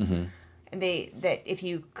ideal. Mm-hmm. And that if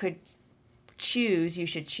you could choose, you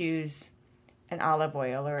should choose an olive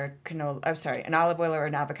oil or an olive oil or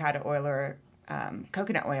an avocado oil or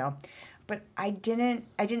coconut oil. But I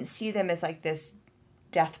didn't see them as like this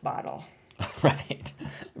death bottle. Right.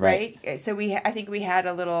 So I think we had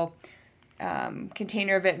a little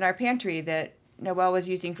container of it in our pantry that Noelle was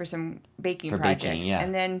using for some baking projects. Yeah.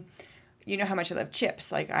 And then, you know how much I love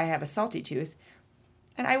chips. Like, I have a salty tooth.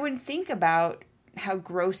 And I wouldn't think about how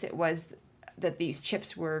gross it was that these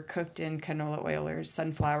chips were cooked in canola oil or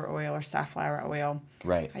sunflower oil or safflower oil.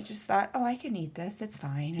 Right. I just thought, I can eat this. It's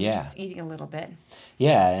fine. I'm just eating a little bit.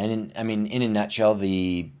 Yeah, and in a nutshell,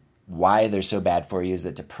 why they're so bad for you is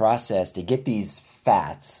that to get these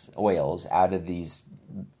fats, oils, out of these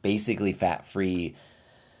basically fat-free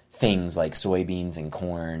things like soybeans and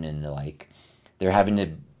corn and the like, they're having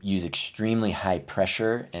to use extremely high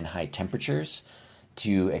pressure and high temperatures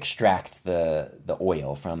to extract the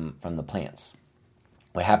oil from the plants.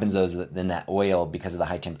 What happens though is that then that oil, because of the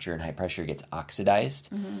high temperature and high pressure, gets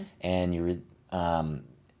oxidized, and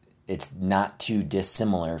it's not too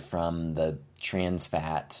dissimilar from the trans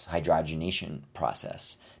fat hydrogenation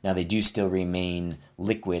process. Now, they do still remain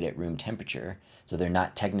liquid at room temperature, so they're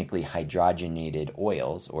not technically hydrogenated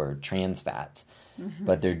oils or trans fats,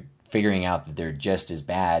 but they're figuring out that they're just as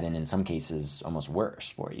bad and in some cases almost worse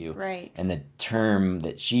for you. Right. And the term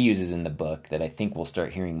that she uses in the book that I think we'll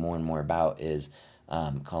start hearing more and more about is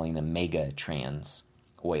calling them mega trans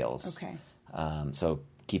oils. Okay. So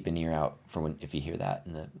keep an ear out for if you hear that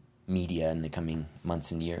in the media in the coming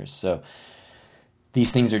months and years. So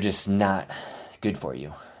these things are just not good for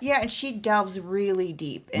you. Yeah, and she delves really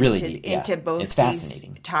deep into both it's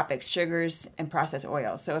fascinating. These topics, sugars and processed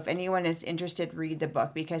oils. So if anyone is interested, read the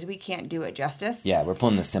book because we can't do it justice. Yeah, we're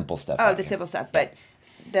pulling the simple stuff. Oh, the simple stuff. But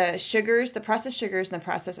the sugars, the processed sugars and the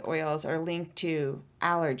processed oils are linked to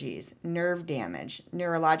allergies, nerve damage,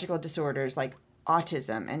 neurological disorders like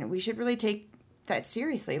autism. And we should really take that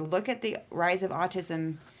seriously. Look at the rise of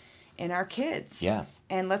autism in our kids. Yeah.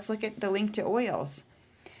 And let's look at the link to oils.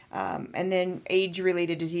 And then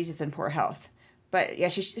age-related diseases and poor health. But yeah,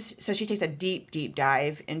 she takes a deep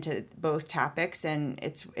dive into both topics, and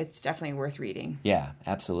it's definitely worth reading. Yeah,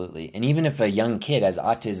 absolutely. And even if a young kid has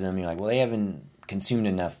autism, you're like, well, they haven't consumed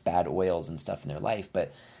enough bad oils and stuff in their life, but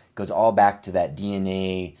it goes all back to that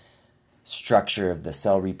DNA structure of the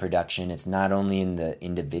cell reproduction. It's not only in the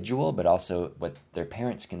individual, but also what their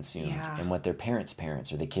parents consumed and what their parents'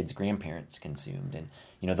 parents or the kids' grandparents consumed. And,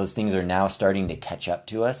 those things are now starting to catch up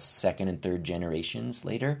to us second and third generations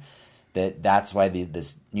later. That's why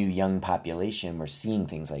this new young population, we're seeing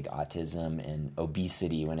things like autism and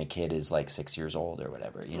obesity when a kid is like 6 years old or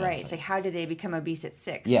whatever. Right. It's like, how did they become obese at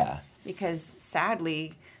 6? Yeah. Because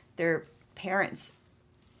sadly, their parents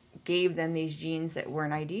gave them these genes that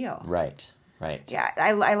weren't ideal. Right. Yeah,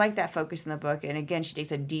 I like that focus in the book. And again, she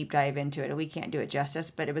takes a deep dive into it. And we can't do it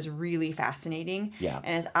justice, but it was really fascinating. Yeah.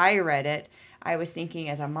 And as I read it, I was thinking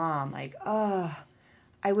as a mom, like,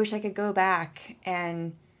 I wish I could go back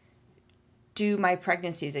and do my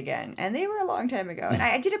pregnancies again. And they were a long time ago. And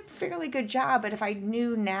I did a fairly good job, but if I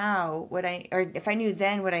knew now if I knew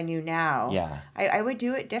then what I knew now, I would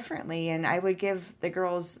do it differently. And I would give the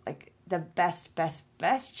girls like the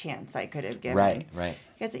best chance I could have given. Right.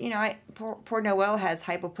 Because, poor Noelle has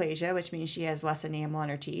hypoplasia, which means she has less enamel on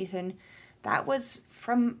her teeth. And that was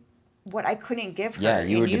from what I couldn't give her. Yeah,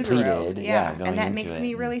 you were depleted. Yeah, and that makes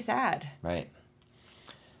me really sad. Right.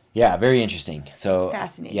 Yeah, very interesting. So, it's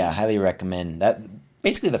fascinating. Yeah, highly recommend that.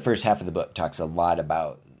 basically the first half of the book talks a lot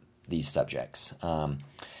about these subjects. And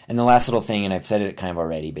the last little thing, and I've said it kind of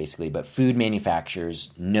already basically, but food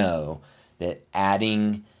manufacturers know that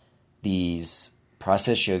adding these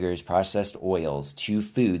processed sugars, processed oils to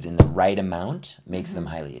foods in the right amount makes them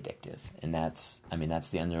highly addictive. And that's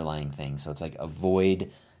the underlying thing. So it's like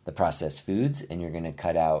avoid the processed foods and you're going to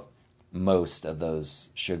cut out most of those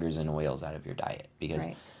sugars and oils out of your diet, because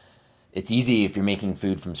it's easy if you're making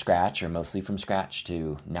food from scratch or mostly from scratch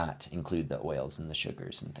to not include the oils and the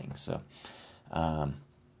sugars and things. So,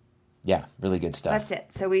 yeah, really good stuff. That's it.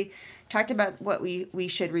 So we talked about what we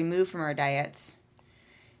should remove from our diets,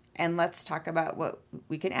 and let's talk about what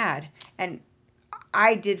we can add. And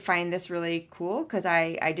I did find this really cool because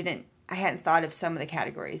I hadn't thought of some of the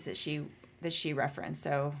categories that she referenced.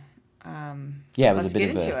 So yeah, it was let's a bit get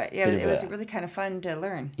of into a, it. Yeah, it was really kind of fun to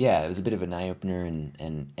learn. Yeah, it was a bit of an eye opener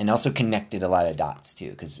and also connected a lot of dots too.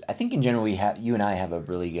 Because I think in general you and I have a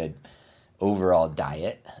really good overall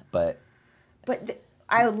diet, but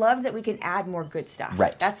I love that we can add more good stuff.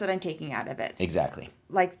 Right. That's what I'm taking out of it. Exactly.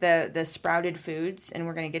 Like the sprouted foods, and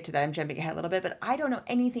we're going to get to that. I'm jumping ahead a little bit, but I don't know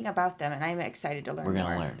anything about them, and I'm excited to learn more. We're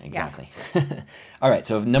going to learn, exactly. Yeah. All right,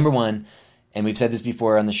 so number one, and we've said this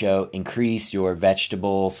before on the show, increase your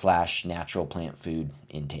vegetable/natural plant food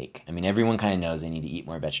intake. I mean, everyone kind of knows they need to eat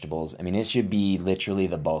more vegetables. I mean, it should be literally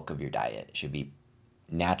the bulk of your diet. It should be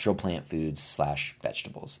natural plant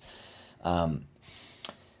foods/vegetables.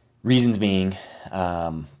 Reasons being,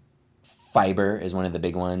 fiber is one of the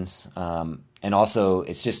big ones. And also,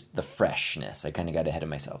 it's just the freshness. I kind of got ahead of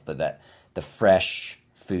myself, but the fresh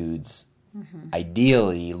foods,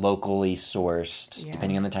 ideally locally sourced,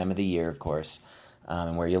 depending on the time of the year, of course,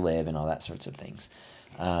 and where you live and all that sorts of things.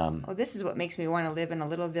 Well, this is what makes me want to live in a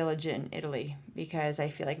little village in Italy, because I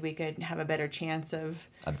feel like we could have a better chance of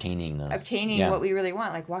obtaining what we really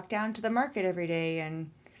want. Like walk down to the market every day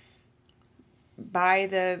and buy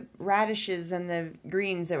the radishes and the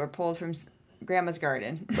greens that were pulled from Grandma's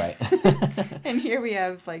garden. Right. And here we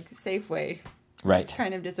have like Safeway. Right. It's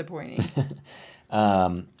kind of disappointing.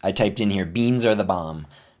 I typed in here, beans are the bomb.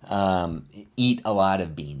 Eat a lot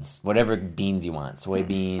of beans, whatever beans you want.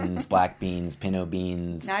 Soybeans, black beans, pinto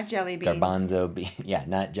beans. Not jelly beans. Garbanzo beans. Yeah,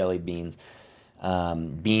 not jelly beans.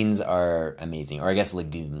 Beans are amazing. Or I guess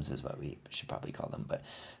legumes is what we should probably call them. But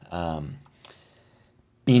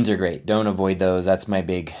beans are great. Don't avoid those. That's my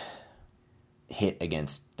big hit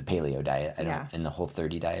against the paleo diet. And the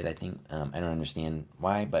Whole30 diet, I think. I don't understand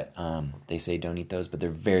why, but they say don't eat those. But they're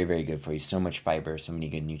very, very good for you. So much fiber, so many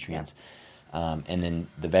good nutrients. Yeah. And then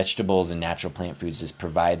the vegetables and natural plant foods just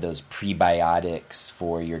provide those prebiotics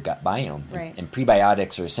for your gut biome. Right. And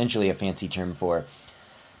prebiotics are essentially a fancy term for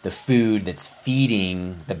the food that's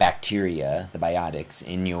feeding the bacteria, the biotics,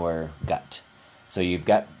 in your gut. So you've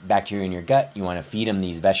got bacteria in your gut, you want to feed them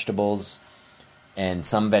these vegetables, and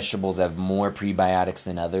some vegetables have more prebiotics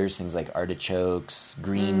than others, things like artichokes,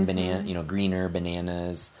 greener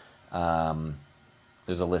bananas.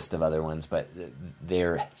 There's a list of other ones, but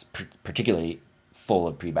they're particularly full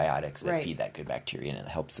of prebiotics that feed that good bacteria, and it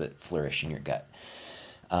helps it flourish in your gut.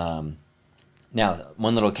 Now,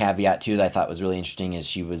 one little caveat, too, that I thought was really interesting is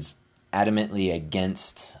she was adamantly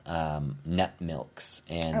against nut milks.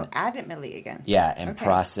 Adamantly against. Yeah, and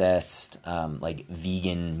processed, like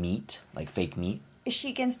vegan meat, like fake meat. Is she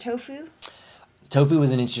against tofu? Tofu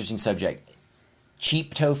was an interesting subject.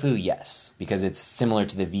 Cheap tofu, yes, because it's similar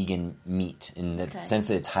to the vegan meat in the sense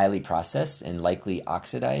that it's highly processed and likely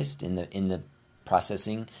oxidized in the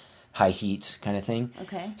processing, high heat kind of thing.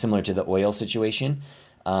 Okay. Similar to the oil situation.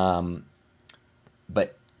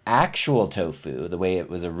 But actual tofu, the way it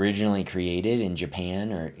was originally created in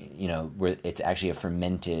Japan, or where it's actually a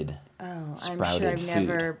fermented, sprouted I'm sure I've food.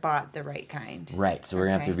 Never bought the right kind. Right, so we're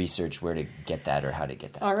gonna have to research where to get that or how to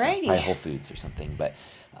get that. Alrighty. So probably Whole Foods or something, but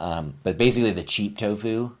basically the cheap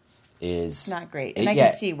tofu is not great, and I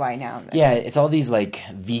can see why now. Yeah, it's all these like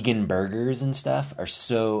vegan burgers and stuff are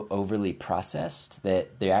so overly processed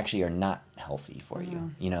that they actually are not healthy for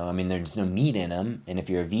you. I mean, there's no meat in them, and if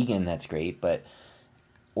you're a vegan, that's great, but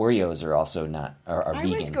Oreos are also not are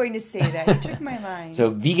vegan. I was going to say that. You took my line.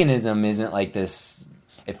 So veganism isn't like this.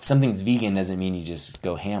 If something's vegan, doesn't mean you just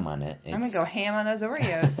go ham on it. I'm gonna go ham on those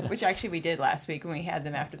Oreos, which actually we did last week when we had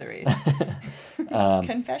them after the race.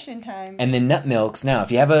 Confession time. And then nut milks. Now,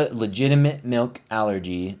 if you have a legitimate milk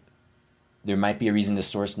allergy, there might be a reason to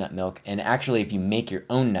source nut milk. And actually, if you make your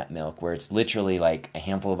own nut milk, where it's literally like a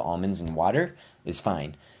handful of almonds and water, is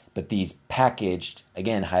fine. But these packaged,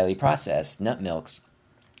 again, highly processed nut milks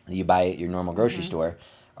that you buy at your normal grocery store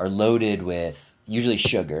are loaded with usually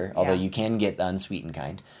sugar, although you can get the unsweetened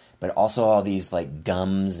kind, but also all these like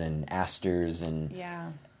gums and asters and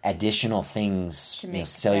Yeah. additional things, To you know, make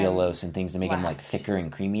cellulose and things to make them like last. thicker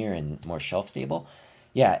and creamier and more shelf stable.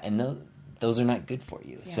 Yeah, and those are not good for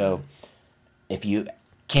you. Yeah. So if you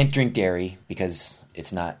can't drink dairy because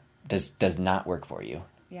it's not does not work for you,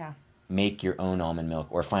 Yeah. make your own almond milk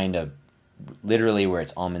or find a literally where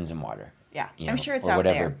it's almonds and water. Yeah, You I'm know, sure it's or out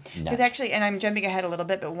whatever there. nut. Because actually, and I'm jumping ahead a little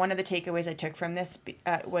bit, but one of the takeaways I took from this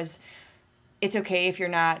was it's okay if you're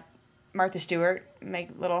not Martha Stewart, make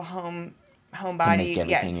little homebody. make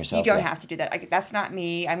everything yourself, You don't yeah. have to do that. That's not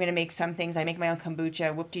me. I'm going to make some things. I make my own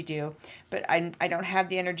kombucha, whoop-de-doo. But I don't have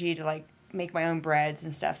the energy to like make my own breads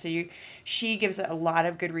and stuff. So she gives a lot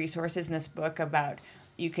of good resources in this book about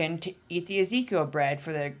you can eat the Ezekiel bread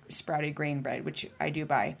for the sprouted grain bread, which I do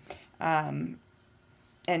buy.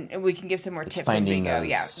 And we can give some more tips as we finding go. those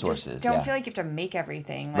Yeah, sources, Just don't yeah. feel like you have to make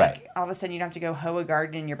everything. Like Right. all of a sudden you don't have to go hoe a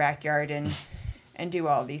garden in your backyard and do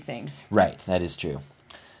all these things. Right, that is true.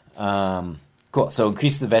 Cool. So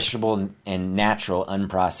increase the vegetable and natural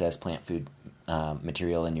unprocessed plant food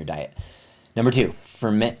material in your diet. Number 2,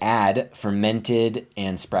 add fermented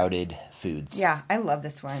and sprouted foods. Yeah, I love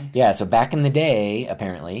this one. Yeah, so back in the day,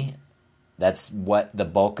 apparently, that's what the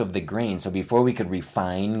bulk of the grain. So before we could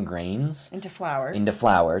refine grains Into flour. into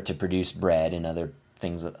flour to produce bread and other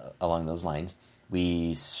things along those lines,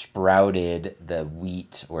 we sprouted the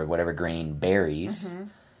wheat or whatever grain berries,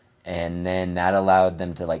 and then that allowed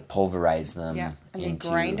them to like pulverize them. Yeah, and then into,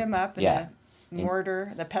 grind them up in yeah, the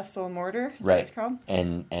mortar, the pestle mortar. Is that right, what it's called?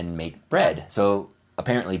 and make bread. So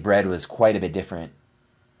apparently, bread was quite a bit different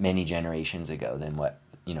many generations ago than what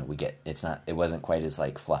we get. It wasn't quite as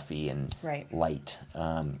like fluffy and Right. light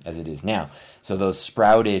as it is now. So those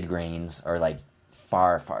sprouted grains are like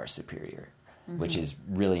far superior, which is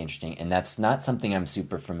really interesting, and that's not something I'm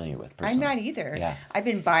super familiar with personally. I'm not either. Yeah. I've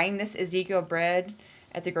been buying this Ezekiel bread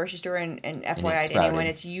at the grocery store, and FYI to sprouted. anyone,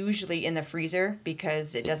 it's usually in the freezer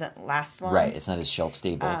because it doesn't last long. Right, it's not as shelf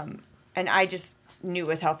stable. And I just knew it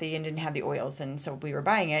was healthy and didn't have the oils, and so we were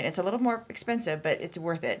buying it. It's a little more expensive, but it's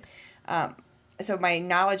worth it. So my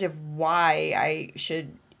knowledge of why I should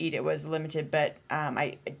eat it was limited, but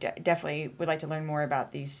I definitely would like to learn more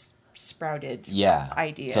about these sprouted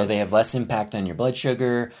ideas. So they have less impact on your blood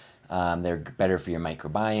sugar. They're better for your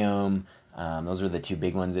microbiome. Those were the two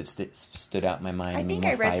big ones that stood out in my mind. I think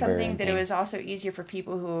more I read fiber something and that it things. was also easier for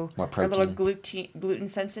people who More are a little protein. gluten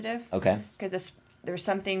sensitive. Okay. Because there's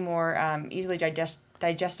something more easily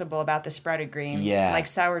digestible about the sprouted grains, Yeah. like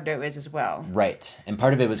sourdough is as well. Right. And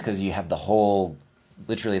part of it was because you have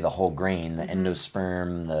literally the whole grain, the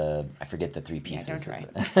endosperm, I forget the 3 pieces don't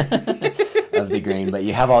of the grain, but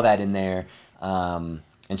you have all that in there. And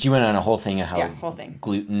she went on a whole thing of how whole thing.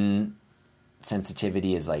 gluten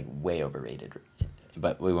sensitivity is like way overrated,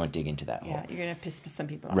 but we won't dig into that Yeah, whole. you're going to piss some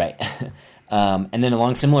people off. Right. And then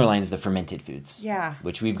along similar lines, the fermented foods. Yeah.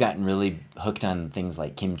 Which we've gotten really hooked on things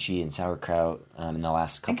like kimchi and sauerkraut in the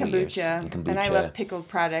last couple And years. kombucha. And I love pickled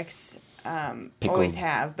products. Always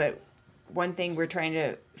have, but one thing we're trying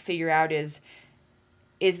to figure out is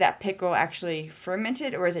that pickle actually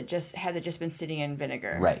fermented, or has it just been sitting in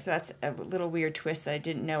vinegar? Right. So that's a little weird twist that I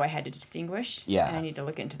didn't know I had to distinguish. Yeah. And I need to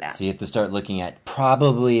look into that. So you have to start looking at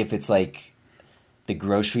probably if it's like the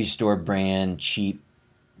grocery store brand cheap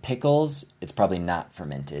pickles, it's probably not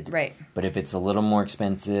fermented. Right. But if it's a little more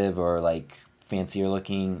expensive or like fancier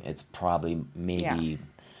looking, it's probably maybe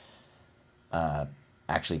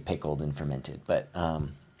actually pickled and fermented. But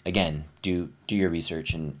again, do your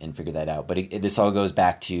research and figure that out. But this all goes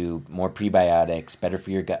back to more prebiotics, better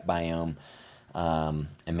for your gut biome, and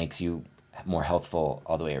makes you more healthful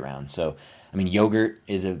all the way around. So, I mean, yogurt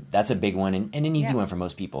that's a big one and an easy one for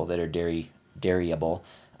most people that are dairyable.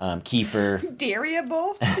 Kefir.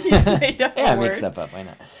 Dairyable? You made up a Yeah, I word. make stuff up. Why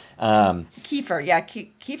not? Kefir, yeah.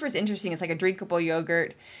 Kefir is interesting. It's like a drinkable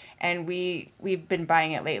yogurt, and we've been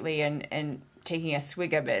buying it lately and taking a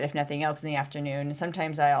swig of it, if nothing else, in the afternoon. And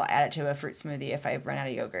sometimes I'll add it to a fruit smoothie if I've run out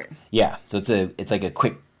of yogurt. Yeah, so it's like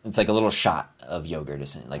a little shot of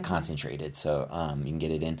yogurt, like concentrated. So you can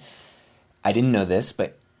get it in. I didn't know this,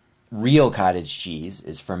 but real cottage cheese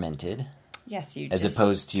is fermented, Yes, you as just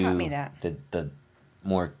opposed taught to me that. the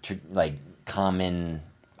more like common,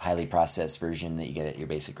 highly processed version that you get at your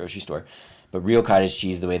basic grocery store. But real cottage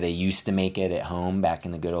cheese, the way they used to make it at home back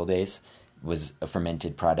in the good old days, was a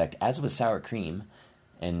fermented product, as was sour cream,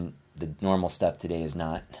 and the normal stuff today is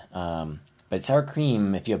not. But sour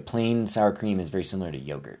cream, if you have plain sour cream, is very similar to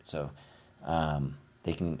yogurt. So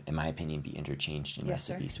they can, in my opinion, be interchanged in Yes,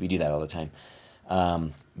 sir. recipes. We do that all the time.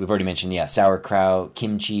 We've already mentioned, sauerkraut,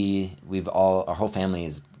 kimchi. Our whole family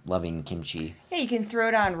loving kimchi. Yeah, you can throw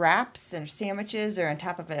it on wraps or sandwiches or on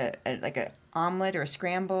top of a omelet or a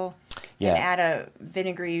scramble. Yeah. And add a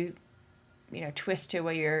vinegary, twist to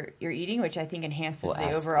what you're eating, which I think enhances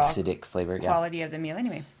the overall acidic flavor, quality of the meal.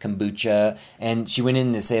 Anyway, kombucha, and she went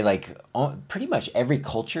in to say like pretty much every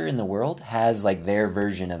culture in the world has like their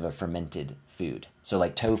version of a fermented food. So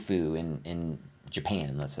like tofu in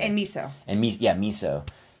Japan, let's say, and miso, miso.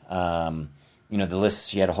 The list.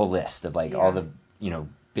 She had a whole list of like all the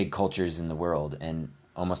big cultures in the world, and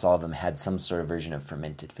almost all of them had some sort of version of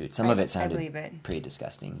fermented food. Some of it sounded pretty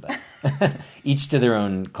disgusting, but each to their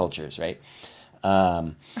own cultures, right?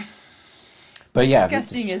 But yeah,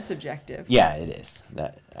 disgusting is subjective. Yeah, it is.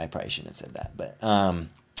 That I probably shouldn't have said that, but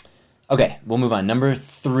okay, we'll move on. Number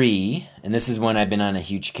 3, and this is one I've been on a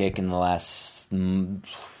huge kick in the last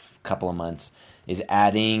couple of months, is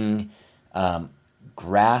adding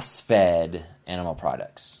grass-fed animal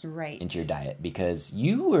products into your diet, because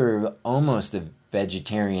you were almost a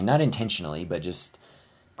vegetarian, not intentionally, but just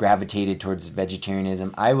gravitated towards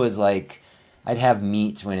vegetarianism. I was like, I'd have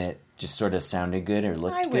meat when it just sort of sounded good or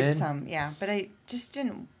looked good. But I just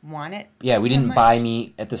didn't want it. Yeah, we didn't buy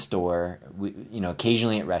meat at the store. We,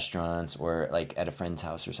 occasionally at restaurants or like at a friend's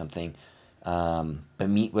house or something. But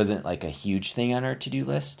meat wasn't like a huge thing on our to-do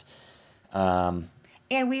list. And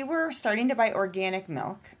we were starting to buy organic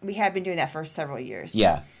milk. We had been doing that for several years.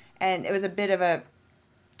 Yeah. And it was a bit of a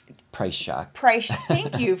price shock.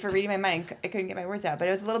 Thank you for reading my mind. I couldn't get my words out, but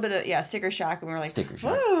it was a little bit of sticker shock, and we were like, sticker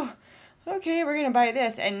shock. Whoa, okay, we're gonna buy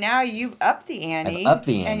this. And now you've upped the ante. I've upped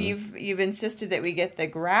the ante. And you've insisted that we get the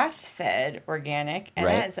grass-fed organic, and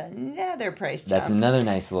that's another price jump. That's another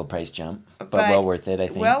nice little price jump, but well worth it, I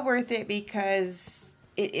think. Well worth it, because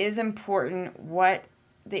it is important what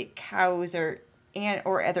the cows or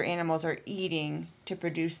other animals are eating to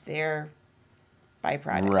produce their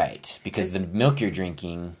byproducts. Right, because the milk you're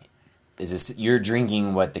drinking you're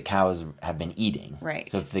drinking what the cows have been eating. Right.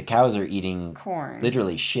 So if the cows are eating corn,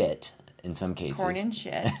 literally shit in some cases. Corn and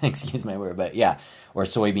shit. Excuse my word, but yeah, or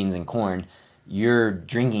soybeans and corn, you're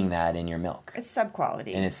drinking that in your milk. It's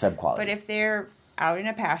subquality. And it's subquality. But if they're out in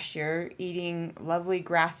a pasture eating lovely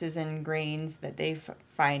grasses and grains that they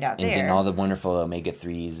find out there. And getting all the wonderful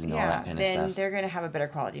omega-3s and all that kind of stuff. Then they're going to have a better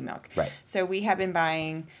quality milk. Right. So we have been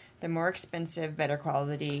buying the more expensive, better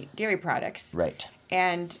quality dairy products. Right.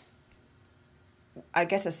 And I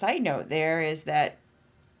guess a side note there is that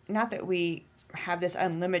not that we have this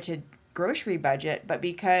unlimited grocery budget, but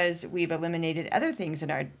because we've eliminated other things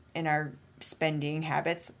in our spending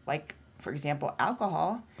habits, like, for example,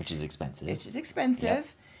 alcohol, which is expensive. Yep.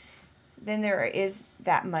 Then there is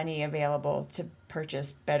that money available to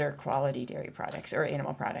purchase better quality dairy products or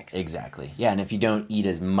animal products. Exactly. Yeah, and if you don't eat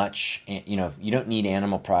as much, if you don't need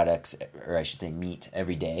animal products, or I should say meat,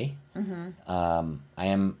 every day,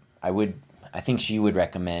 I think she would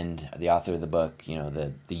recommend, the author of the book,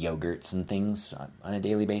 the yogurts and things on a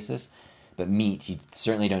daily basis. But meat, you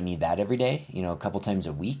certainly don't need that every day, a couple times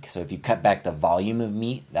a week. So if you cut back the volume of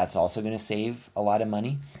meat, that's also going to save a lot of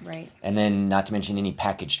money. Right. And then not to mention any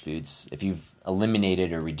packaged foods. If you've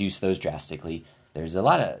eliminated or reduced those drastically, there's a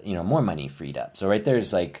lot of, more money freed up. So right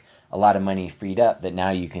there's like a lot of money freed up that now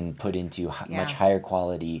you can put into much higher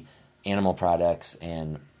quality animal products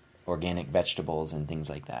and organic vegetables and things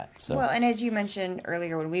like that. So well, and as you mentioned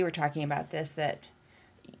earlier when we were talking about this, that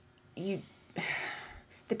the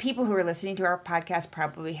people who are listening to our podcast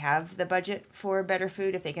probably have the budget for better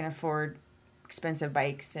food if they can afford expensive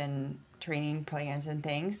bikes and training plans and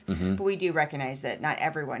things. Mm-hmm. But we do recognize that not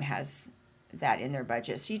everyone has that in their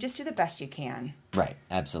budget. So you just do the best you can. Right,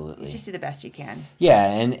 absolutely. You just do the best you can. Yeah,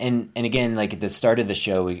 and again, like at the start of the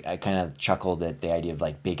show, I kind of chuckled at the idea of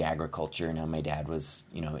like big agriculture and how my dad was,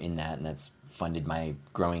 in that, and that's funded my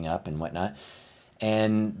growing up and whatnot.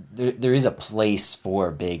 And there is a place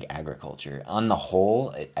for big agriculture. On the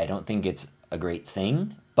whole, I don't think it's a great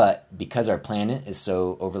thing, but because our planet is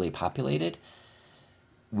so overly populated,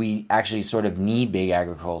 we actually sort of need big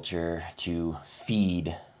agriculture to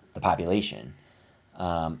feed the population.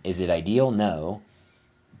 Is it ideal? No.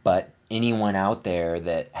 But anyone out there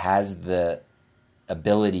that has the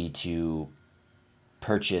ability to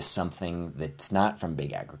purchase something that's not from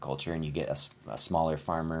big agriculture, and you get a smaller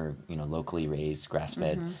farmer, locally raised,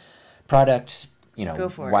 grass-fed product, Go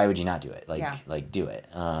for it. Why would you not do it? Like do it.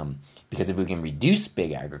 Because if we can reduce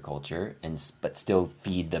big agriculture but still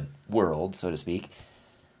feed the world, so to speak,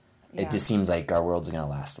 it just seems like our world's going to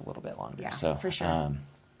last a little bit longer. Yeah, so for sure.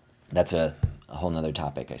 That's a whole nother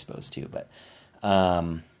topic, I suppose, too. But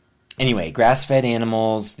Anyway, grass-fed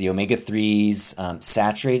animals, the omega-3s,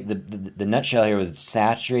 the nutshell here was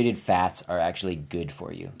saturated fats are actually good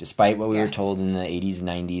for you. Despite what we were told in the 80s and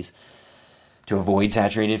 90s to avoid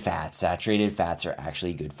saturated fats are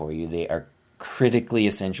actually good for you. They are critically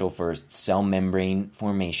essential for cell membrane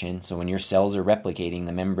formation. So when your cells are replicating,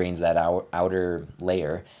 the membrane's that outer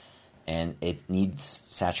layer, and it needs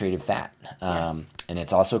saturated fat. And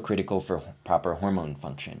it's also critical for proper hormone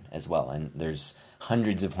function as well. And there's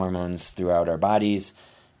hundreds of hormones throughout our bodies,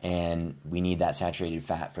 and we need that saturated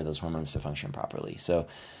fat for those hormones to function properly. So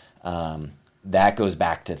that goes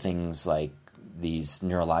back to things like these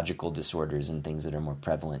neurological disorders and things that are more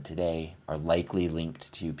prevalent today are likely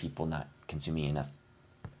linked to people not consuming enough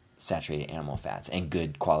saturated animal fats and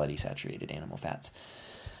good quality saturated animal fats.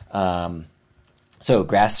 So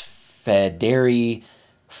grass-fed dairy,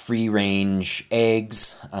 free-range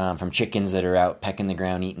eggs from chickens that are out pecking the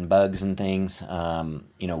ground, eating bugs and things.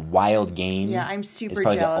 Wild game. Yeah, I'm super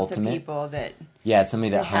jealous of people that it's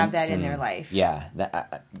somebody that have hunts that in their life. Yeah,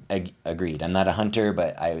 I agreed. I'm not a hunter,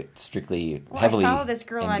 but I strictly heavily I follow this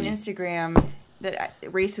girl envy. on Instagram that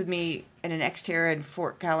raced with me in an Xterra in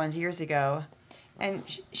Fort Collins years ago, and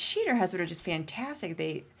she and her husband are just fantastic.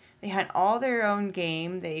 They hunt all their own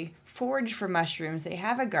game. They forage for mushrooms. They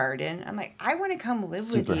have a garden. I'm like, I want to come live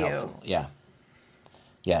with you. Super helpful.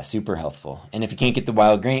 Yeah, super healthful. And if you can't get the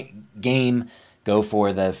wild game, go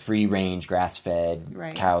for the free-range,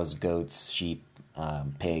 grass-fed cows, goats, sheep,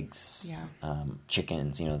 pigs,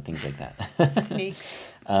 chickens, things like that.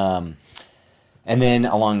 Snakes. And then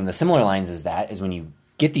along the similar lines as that is when you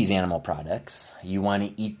get these animal products, you want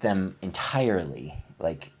to eat them entirely.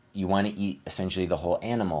 Like, you want to eat essentially the whole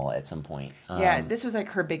animal at some point. This was like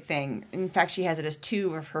her big thing. In fact, she has it as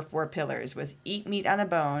 2 of her 4 pillars: was eat meat on the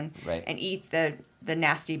bone, and eat the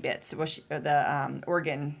nasty bits, the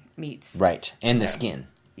organ meats, and the skin.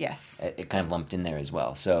 Yes, it kind of lumped in there as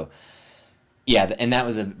well. So, yeah, and that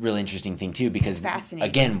was a really interesting thing too, because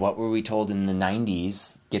again, what were we told in the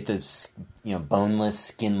 90s? Get the boneless,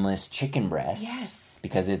 skinless chicken breast. Yes.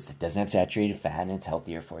 Because it doesn't have saturated fat and it's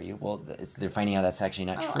healthier for you. Well, they're finding out that's actually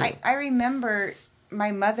not true. I remember my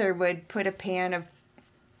mother would put a pan of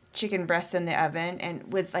chicken breast in the oven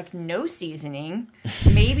and with like no seasoning,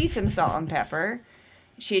 maybe some salt and pepper.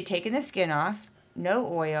 She had taken the skin off,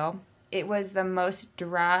 no oil. It was the most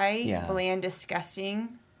dry, bland,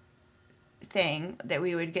 disgusting thing that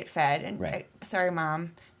we would get fed. And sorry,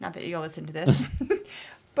 Mom, not that you'll listen to this.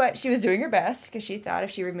 But she was doing her best because she thought if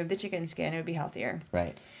she removed the chicken skin, it would be healthier.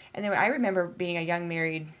 Right. And then I remember being a young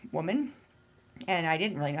married woman, and I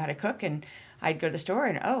didn't really know how to cook, and I'd go to the store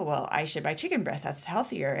and, I should buy chicken breast. That's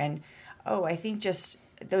healthier. And, I think just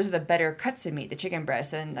those are the better cuts of meat, the chicken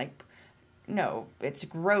breast. And, no, it's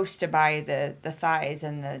gross to buy the thighs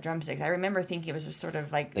and the drumsticks. I remember thinking it was just sort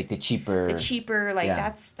of like the cheaper,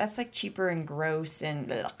 that's like cheaper and gross, and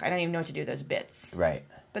I don't even know what to do with those bits. Right.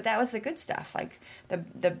 But that was the good stuff, like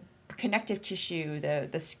the connective tissue,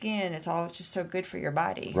 the skin. It's just so good for your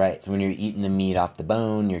body. Right. So when you're eating the meat off the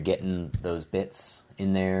bone, you're getting those bits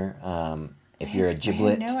in there. If you're a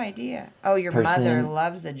giblet, I had no idea. Oh, your mother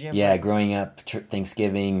loves the giblets. Yeah, growing up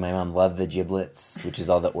Thanksgiving, my mom loved the giblets, which is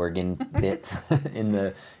all the organ bits in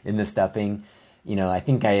the stuffing. I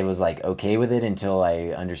think I was like okay with it until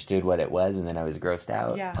I understood what it was, and then I was grossed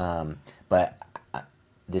out. Yeah. But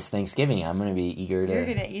this Thanksgiving, I'm going to be eager to... You're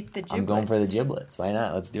going to eat the giblets. I'm going for the giblets. Why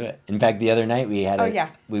not? Let's do it. In fact, the other night we had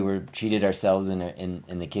we were treated ourselves and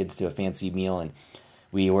the kids to a fancy meal, and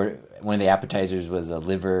one of the appetizers was a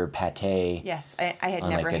liver pate. Yes, I had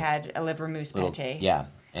never had a liver mousse pate. Yeah.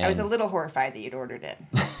 I was a little horrified that you'd ordered it.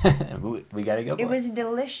 We got to go for it. It was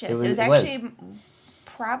delicious. It was actually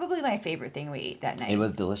probably my favorite thing we ate that night. It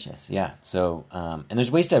was delicious, yeah. So, and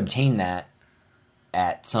there's ways to obtain that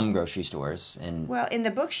at some grocery stores. Well, in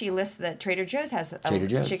the book she lists that Trader Joe's has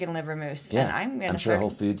chicken liver mousse. Yeah, and I'm sure Whole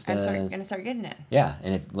Foods does. I'm going to start getting it. Yeah,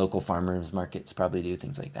 and if local farmers markets probably do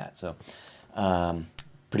things like that. So,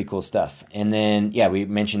 pretty cool stuff. And then, we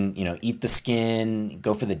mentioned, eat the skin,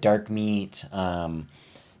 go for the dark meat.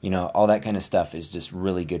 All that kind of stuff is just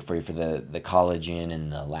really good for you for the collagen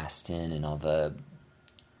and the elastin and all the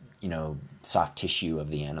soft tissue of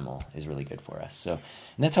the animal is really good for us. So,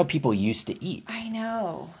 and that's how people used to eat. I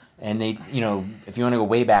know. And they, if you want to go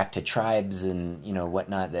way back to tribes and,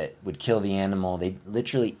 whatnot that would kill the animal, they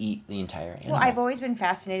literally eat the entire animal. Well, I've always been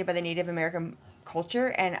fascinated by the Native American culture,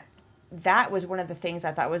 and that was one of the things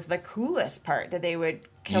I thought was the coolest part, that they would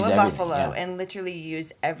kill a buffalo and literally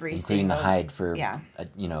use including the hide for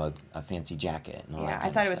a fancy jacket and all that. I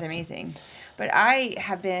thought it was amazing. But I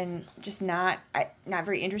have been just not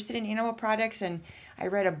very interested in animal products, and I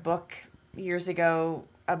read a book years ago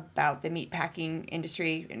about the meat packing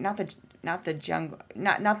industry, not the jungle,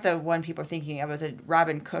 not the one people are thinking of. It was a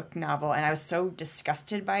Robin Cook novel, and I was so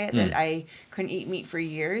disgusted by it that I couldn't eat meat for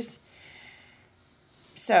years.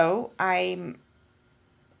 So I'm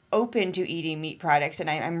open to eating meat products, and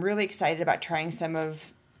I'm really excited about trying some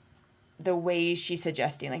of the ways she's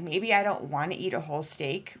suggesting. Like, maybe I don't want to eat a whole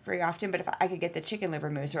steak very often, but if I could get the chicken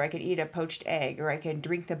liver mousse, or I could eat a poached egg, or I could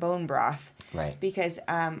drink the bone broth. Right. Because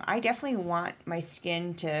I definitely want my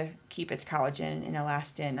skin to keep its collagen and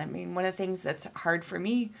elastin. I mean, one of the things that's hard for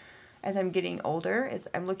me as I'm getting older is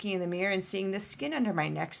I'm looking in the mirror and seeing the skin under my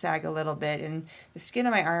neck sag a little bit, and the skin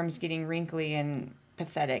on my arms getting wrinkly and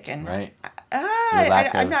pathetic. And right.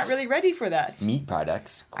 I'm not really ready for that. Meat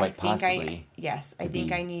products, quite possibly. I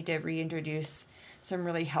think I need to reintroduce some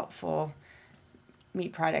really helpful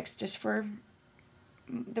meat products just for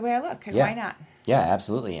the way I look, and why not? Yeah,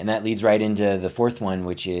 absolutely. And that leads right into the fourth one,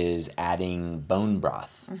 which is adding bone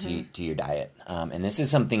broth to your diet. And this is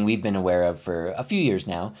something we've been aware of for a few years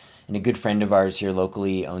now. And a good friend of ours here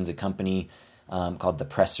locally owns a company called The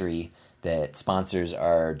Pressery that sponsors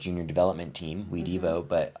our junior development team, We Devo,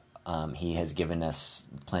 but he has given us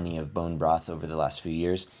plenty of bone broth over the last few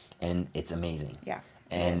years, and it's amazing. Yeah.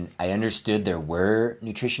 And I understood there were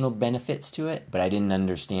nutritional benefits to it, but I didn't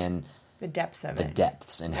understand the depths of the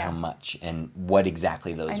depths and how much and what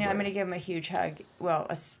exactly those were. I know, I'm going to give him a huge hug. Well,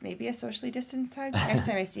 maybe a socially distanced hug next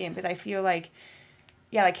time I see him, because I feel like,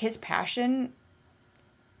 like his passion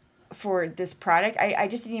for this product, I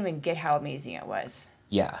just didn't even get how amazing it was.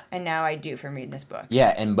 Yeah. And now I do from reading this book.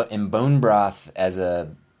 Yeah, and bone broth as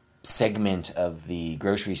a segment of the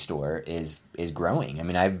grocery store is growing. I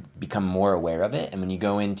mean, I've become more aware of it. And when you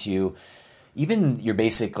go into even your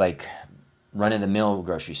basic, like, run-of-the-mill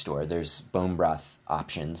grocery store, there's bone broth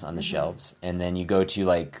options on the shelves. And then you go to,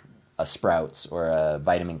 like, a Sprouts or a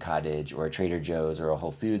Vitamin Cottage or a Trader Joe's or a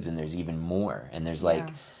Whole Foods, and there's even more. And there's, like,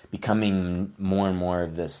 becoming more and more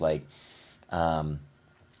of this, like,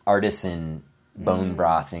 artisan bone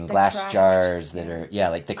broth in glass craft jars that are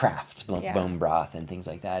like the craft bone broth and things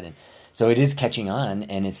like that. And so it is catching on,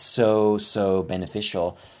 and it's so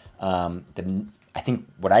beneficial. I think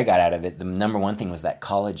what I got out of it, the number one thing was that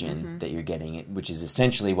collagen that you're getting, which is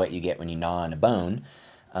essentially what you get when you gnaw on a bone.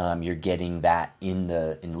 You're getting that in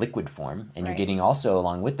liquid form, and you're getting also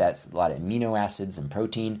along with that a lot of amino acids and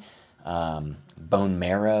protein. Bone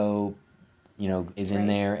marrow, is in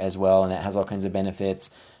there as well, and that has all kinds of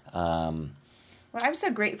benefits. Well, I'm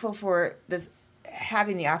so grateful for this,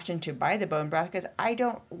 having the option to buy the bone broth, because I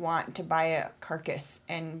don't want to buy a carcass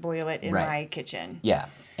and boil it in my kitchen. Yeah.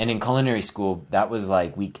 And in culinary school, that was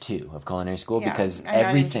like week 2 of culinary school, because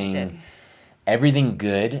everything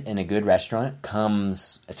good in a good restaurant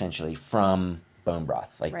comes essentially from bone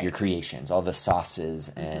broth, like your creations, all the sauces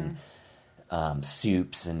and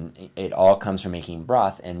soups, and it all comes from making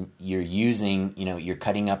broth. And you're using, you're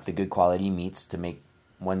cutting up the good quality meats to make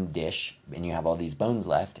one dish, and you have all these bones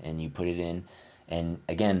left, and you put it in. And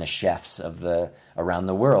again, the chefs around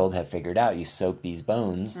the world have figured out you soak these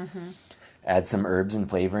bones, add some herbs and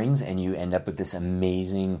flavorings, and you end up with this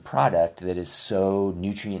amazing product that is so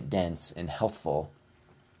nutrient dense and healthful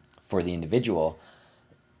for the individual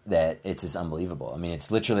that it's just unbelievable. I mean,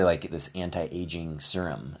 it's literally like this anti-aging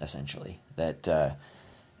serum, essentially. That,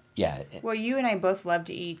 Well, you and I both love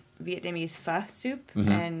to eat Vietnamese pho soup,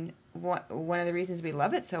 and one of the reasons we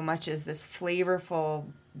love it so much is this flavorful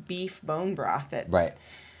beef bone broth.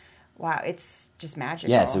 Wow, it's just magical.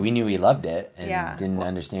 Yeah, so we knew we loved it and didn't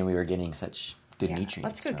understand we were getting such good nutrients.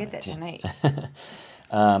 Let's go get that tonight.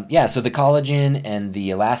 So the collagen and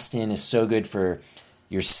the elastin is so good for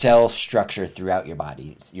your cell structure throughout your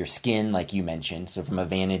body, your skin, like you mentioned. So from a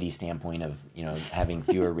vanity standpoint of, having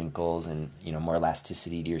fewer wrinkles and, more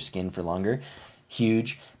elasticity to your skin for longer,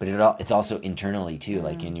 huge. But it's also internally too,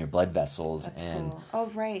 like in your blood vessels. That's and cool. Oh,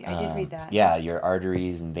 right. I did read that. Yeah, your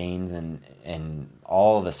arteries and veins and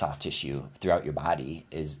all the soft tissue throughout your body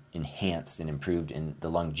is enhanced and improved, and the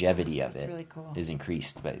longevity of it really cool. Is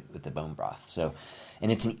increased with the bone broth. So,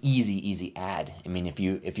 and it's an easy add. I mean, if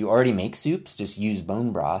you already make soups, just use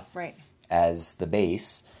bone broth as the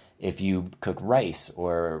base. If you cook rice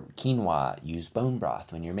or quinoa, use bone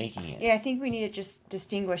broth when you're making it. Yeah, I think we need to just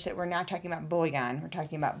distinguish that we're not talking about bouillon. We're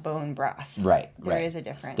talking about bone broth. Right. There is a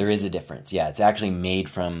difference. There is a difference. Yeah, it's actually made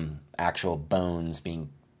from actual bones being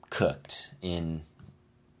cooked in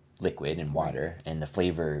liquid and water, and the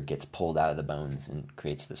flavor gets pulled out of the bones and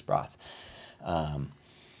creates this broth. And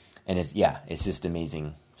it's just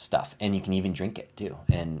amazing stuff. And you can even drink it too.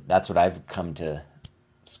 And that's what I've come to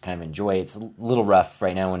kind of enjoy. It's a little rough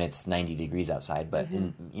right now when it's 90 degrees outside, but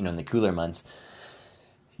in the cooler months,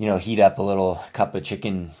 heat up a little cup of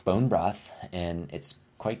chicken bone broth, and it's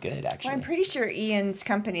quite good, actually. Well, I'm pretty sure Ian's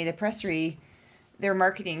company, the Pressery, their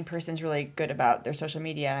marketing person's really good about their social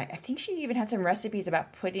media. I think she even had some recipes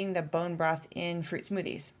about putting the bone broth in fruit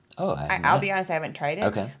smoothies. Oh, I'll be honest, I haven't tried it.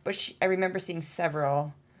 Okay. But I remember seeing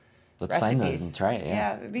several Let's recipes. find those and try it.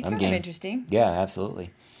 Yeah, it'd be kind of interesting. Yeah,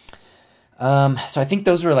 absolutely. So I think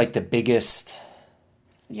those were like the biggest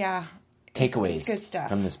takeaways it's good stuff.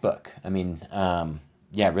 from this book. I mean,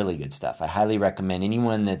 really good stuff. I highly recommend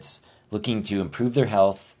anyone that's looking to improve their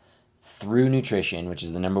health through nutrition, which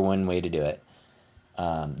is the number one way to do it.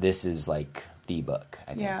 This is like the book,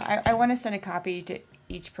 I think. Yeah, I want to send a copy to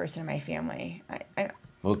each person in my family.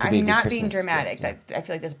 I'm not being dramatic. Yeah. I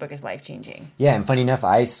feel like this book is life-changing. Yeah, and funny enough,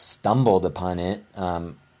 I stumbled upon it.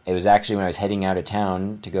 It was actually when I was heading out of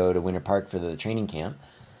town to go to Winter Park for the training camp,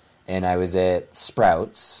 and I was at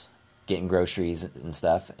Sprouts getting groceries and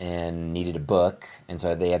stuff and needed a book, and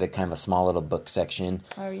so they had a kind of a small little book section.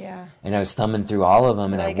 Oh, yeah. And I was thumbing through all of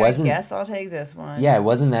them, and I guess I'll take this one. Yeah, I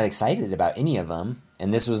wasn't that excited about any of them,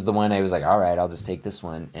 and this was the one I was like, all right, I'll just take this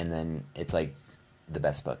one, and then it's like the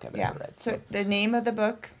best book I've ever read. So the name of the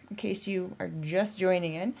book, in case you are just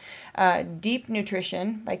joining in, Deep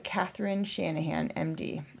Nutrition by Catherine Shanahan,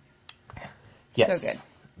 MD. Yes. So good.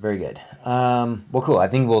 Very good. Well, cool. I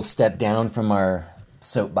think we'll step down from our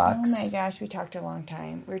soapbox. Oh my gosh, we talked a long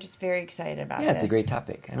time. We're just very excited about this. Yeah, it's a great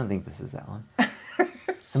topic. I don't think this is that long.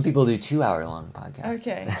 Some people do 2-hour-long podcasts.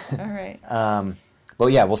 Okay, all right. But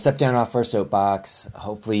yeah, we'll step down off our soapbox.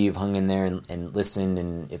 Hopefully you've hung in there and listened,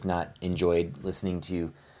 and if not, enjoyed listening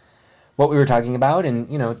to what we were talking about. And,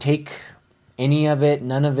 take any of it,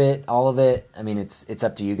 none of it, all of it. I mean, it's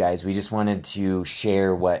up to you guys. We just wanted to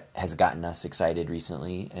share what has gotten us excited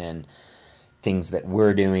recently, and things that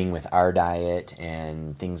we're doing with our diet,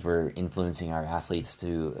 and things we're influencing our athletes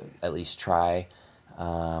to at least try.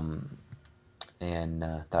 And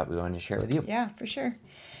thought we wanted to share it with you. Yeah, for sure.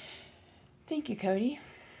 Thank you, Cody.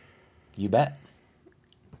 You bet.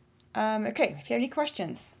 Okay, if you have any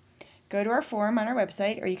questions, go to our forum on our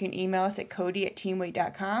website, or you can email us at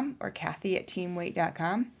cody@teamweight.com or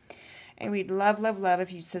kathy@teamweight.com. And we'd love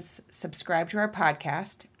if you subscribe to our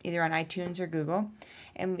podcast, either on iTunes or Google,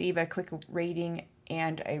 and leave a quick rating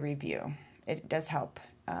and a review. It does help.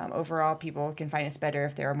 Overall, people can find us better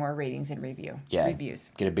if there are more ratings and reviews.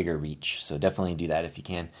 Get a bigger reach. So definitely do that if you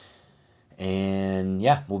can. And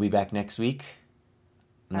yeah, we'll be back next week.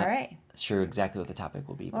 All right. Sure exactly what the topic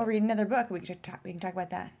will be. We'll read another book. We can talk about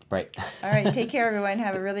that. Right. All right. Take care, everyone.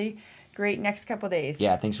 Have a really great next couple days.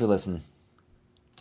 Yeah. Thanks for listening.